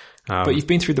afternoon. But you've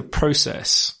been through the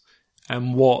process,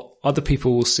 and what other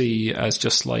people will see as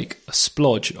just like a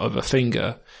splodge of a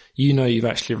finger, you've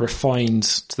actually refined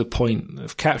to the point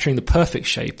of capturing the perfect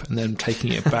shape and then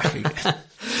taking it back again.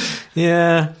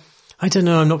 Yeah. I don't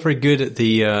know. I'm not very good at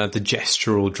the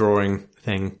gestural drawing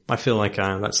thing. I feel like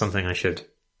that's something I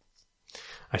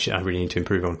really need to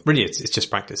improve on. Really, it's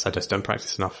just practice. I just don't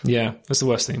practice enough. Yeah. That's the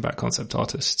worst thing about concept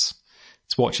artists.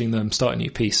 It's watching them start a new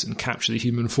piece and capture the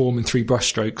human form in 3 brush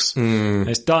strokes.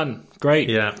 It's done. Great.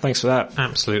 Yeah. Thanks for that.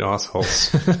 Absolute assholes.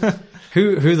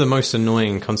 Who are the most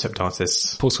annoying concept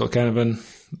artists? Paul Scott Canavan,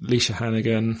 Leisha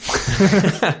Hannigan.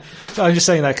 I'm just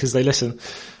saying that because they listen.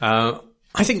 I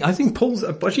think Paul's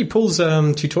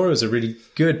tutorials are really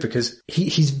good because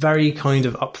he's very kind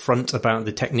of upfront about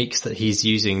the techniques that he's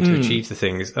using to achieve the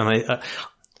things. And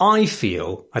I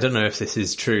feel, I don't know if this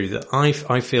is true, that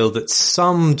I feel that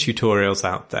some tutorials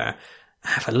out there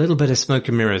have a little bit of smoke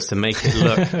and mirrors to make it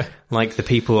look like the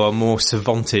people are more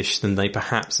savantish than they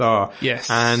perhaps are. Yes.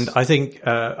 And I think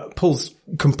Paul's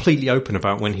completely open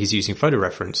about when he's using photo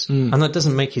reference. And that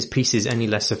doesn't make his pieces any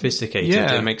less sophisticated.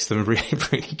 Yeah. It makes them really,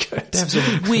 really good. There was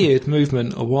a weird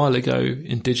movement a while ago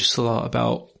in digital art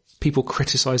about people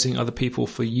criticizing other people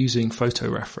for using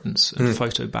photo reference and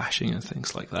photo bashing and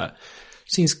things like that.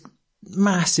 Seems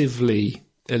massively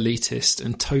elitist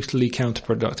and totally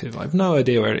counterproductive. I have no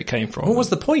idea where it came from. What was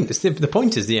the point? The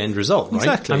point is the end result, right?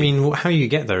 Exactly. I mean, how you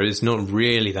get there is not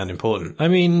really that important. I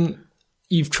mean,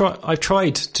 I've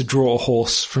tried to draw a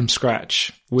horse from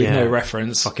scratch with no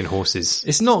reference. Fucking horses.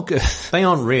 It's not good. They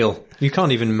aren't real. You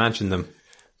can't even imagine them.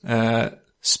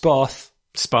 Sparth,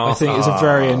 I think, is a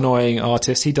very annoying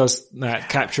artist. He does that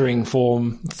capturing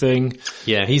form thing.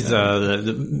 Yeah, he's a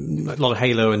lot of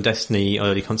Halo and Destiny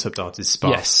early concept art is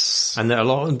Sparth. Yes. And there are a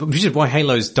lot, which is why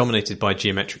Halo's dominated by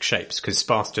geometric shapes, because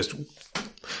Sparth just,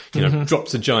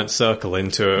 drops a giant circle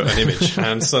into an image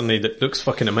and suddenly it looks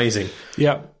fucking amazing.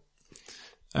 Yeah.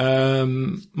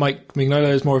 Mike Mignolo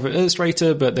is more of an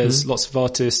illustrator, but there's lots of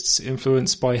artists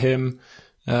influenced by him.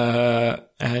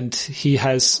 And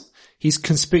he's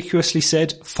conspicuously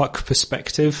said "fuck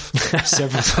perspective"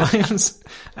 several times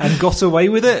and got away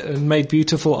with it and made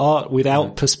beautiful art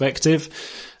without perspective,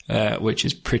 which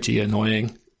is pretty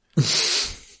annoying.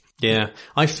 Yeah,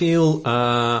 I feel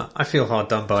hard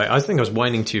done by. I think I was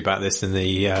whining to you about this in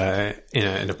the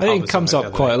in a pub. I think it comes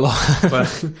up quite a lot.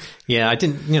 But yeah, I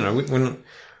didn't.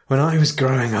 When I was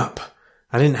growing up,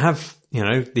 I didn't have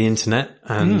the internet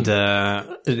and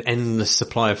an endless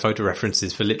supply of photo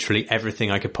references for literally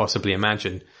everything I could possibly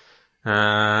imagine.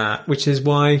 Which is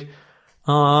why,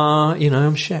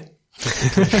 I'm shit.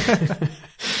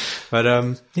 But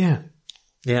I'm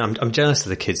jealous of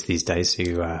the kids these days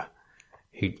who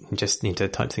just need to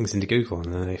type things into Google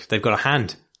and they've got a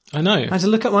hand. I know. I had to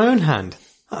look at my own hand.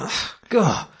 Oh,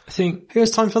 God. I think who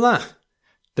has time for that?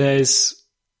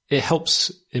 It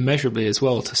helps immeasurably as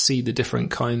well to see the different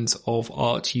kinds of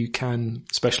art you can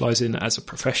specialize in as a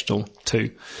professional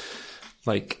too.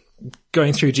 Like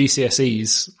going through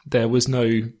GCSEs, there was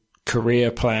no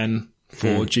career plan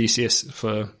for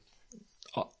for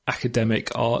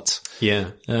academic art.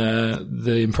 Yeah.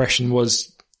 The impression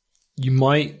was you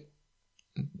might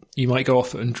go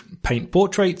off and paint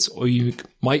portraits, or you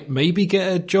might maybe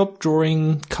get a job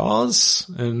drawing cars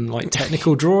and like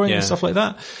technical drawing and stuff like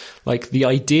that. Like the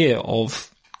idea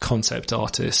of concept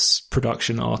artists,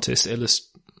 production artists,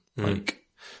 like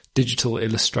digital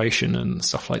illustration and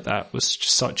stuff like that was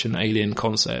just such an alien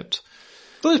concept.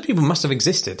 Those people must have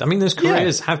existed. I mean, those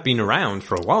careers have been around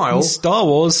for a while. And Star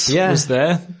Wars was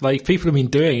there. Like people have been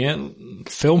doing it.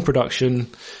 Film production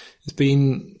has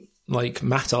been like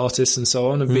matte artists and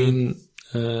so on have been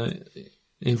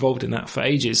involved in that for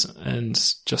ages. And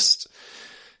just,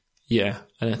 I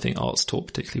don't think art's taught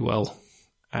particularly well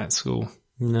at school.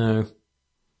 No,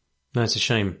 it's a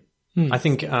shame. I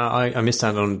think I missed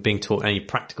out on being taught any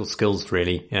practical skills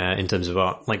really in terms of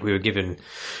art. Like we were given,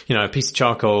 a piece of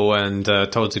charcoal and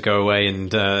told to go away and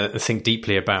think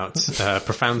deeply about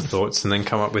profound thoughts and then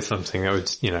come up with something that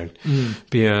would,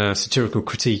 be a satirical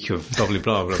critique of blah, blah,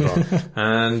 blah, blah, blah.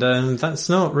 And that's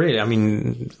not really,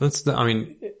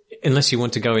 unless you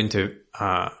want to go into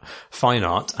fine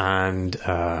art and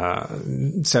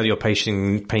sell your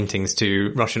paintings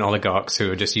to Russian oligarchs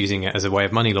who are just using it as a way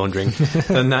of money laundering,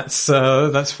 then that's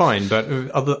fine. But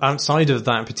outside of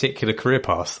that particular career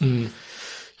path,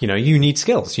 you need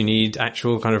skills. You need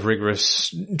actual kind of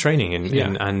rigorous training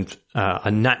and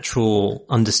a natural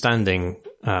understanding.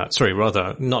 Not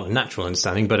a natural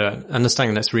understanding, but an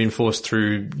understanding that's reinforced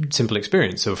through simple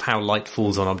experience of how light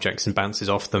falls on objects and bounces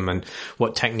off them and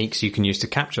what techniques you can use to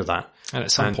capture that. And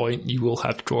at some point you will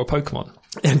have to draw a Pokemon.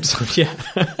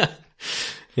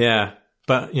 Yeah.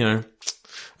 But, a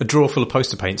drawer full of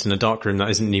poster paints in a dark room that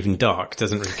isn't even dark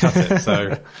doesn't really cut it.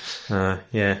 So,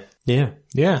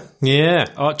 Yeah.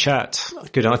 Art chat.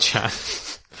 Good art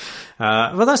chat.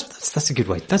 Well, that's a good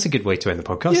way. That's a good way to end the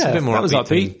podcast. Yeah, a bit more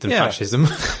upbeat than fascism.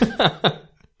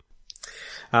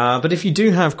 But if you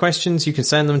do have questions, you can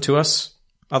send them to us.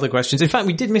 Other questions. In fact,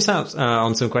 we did miss out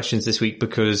on some questions this week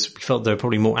because we felt they were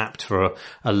probably more apt for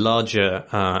a larger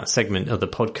segment of the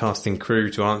podcasting crew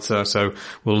to answer. So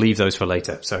we'll leave those for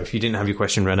later. So if you didn't have your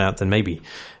question read out, then maybe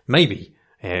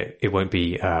it won't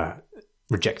be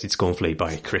rejected scornfully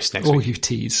by Chris next week. Or you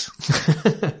tease.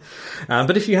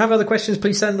 But if you have other questions,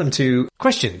 please send them to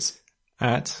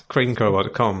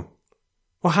questions@craigandcrowbar.com.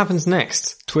 What happens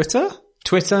next? Twitter?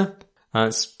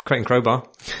 It's Craig and Crowbar.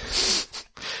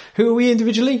 Who are we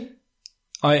individually?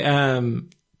 I am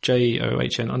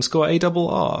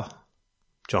JOHN_ARR.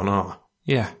 John R.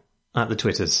 Yeah. At the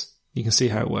Twitters. You can see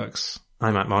how it works.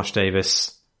 I'm at Marsh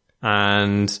Davis.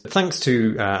 And thanks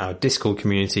to our Discord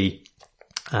community,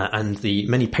 and the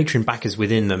many Patreon backers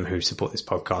within them who support this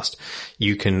podcast,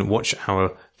 you can watch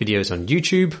our videos on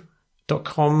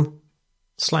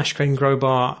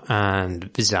youtube.com/CraigandCrowbar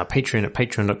and visit our Patreon at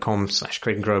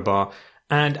patreon.com/CraigandCrowbar.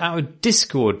 And our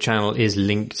Discord channel is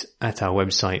linked at our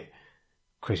website,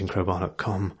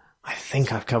 CraigandCrowbar.com. I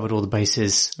think I've covered all the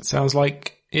bases. It sounds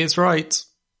like it's right.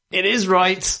 It is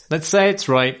right. Let's say it's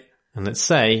right. And let's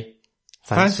say,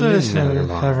 thanks for listening,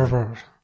 everyone.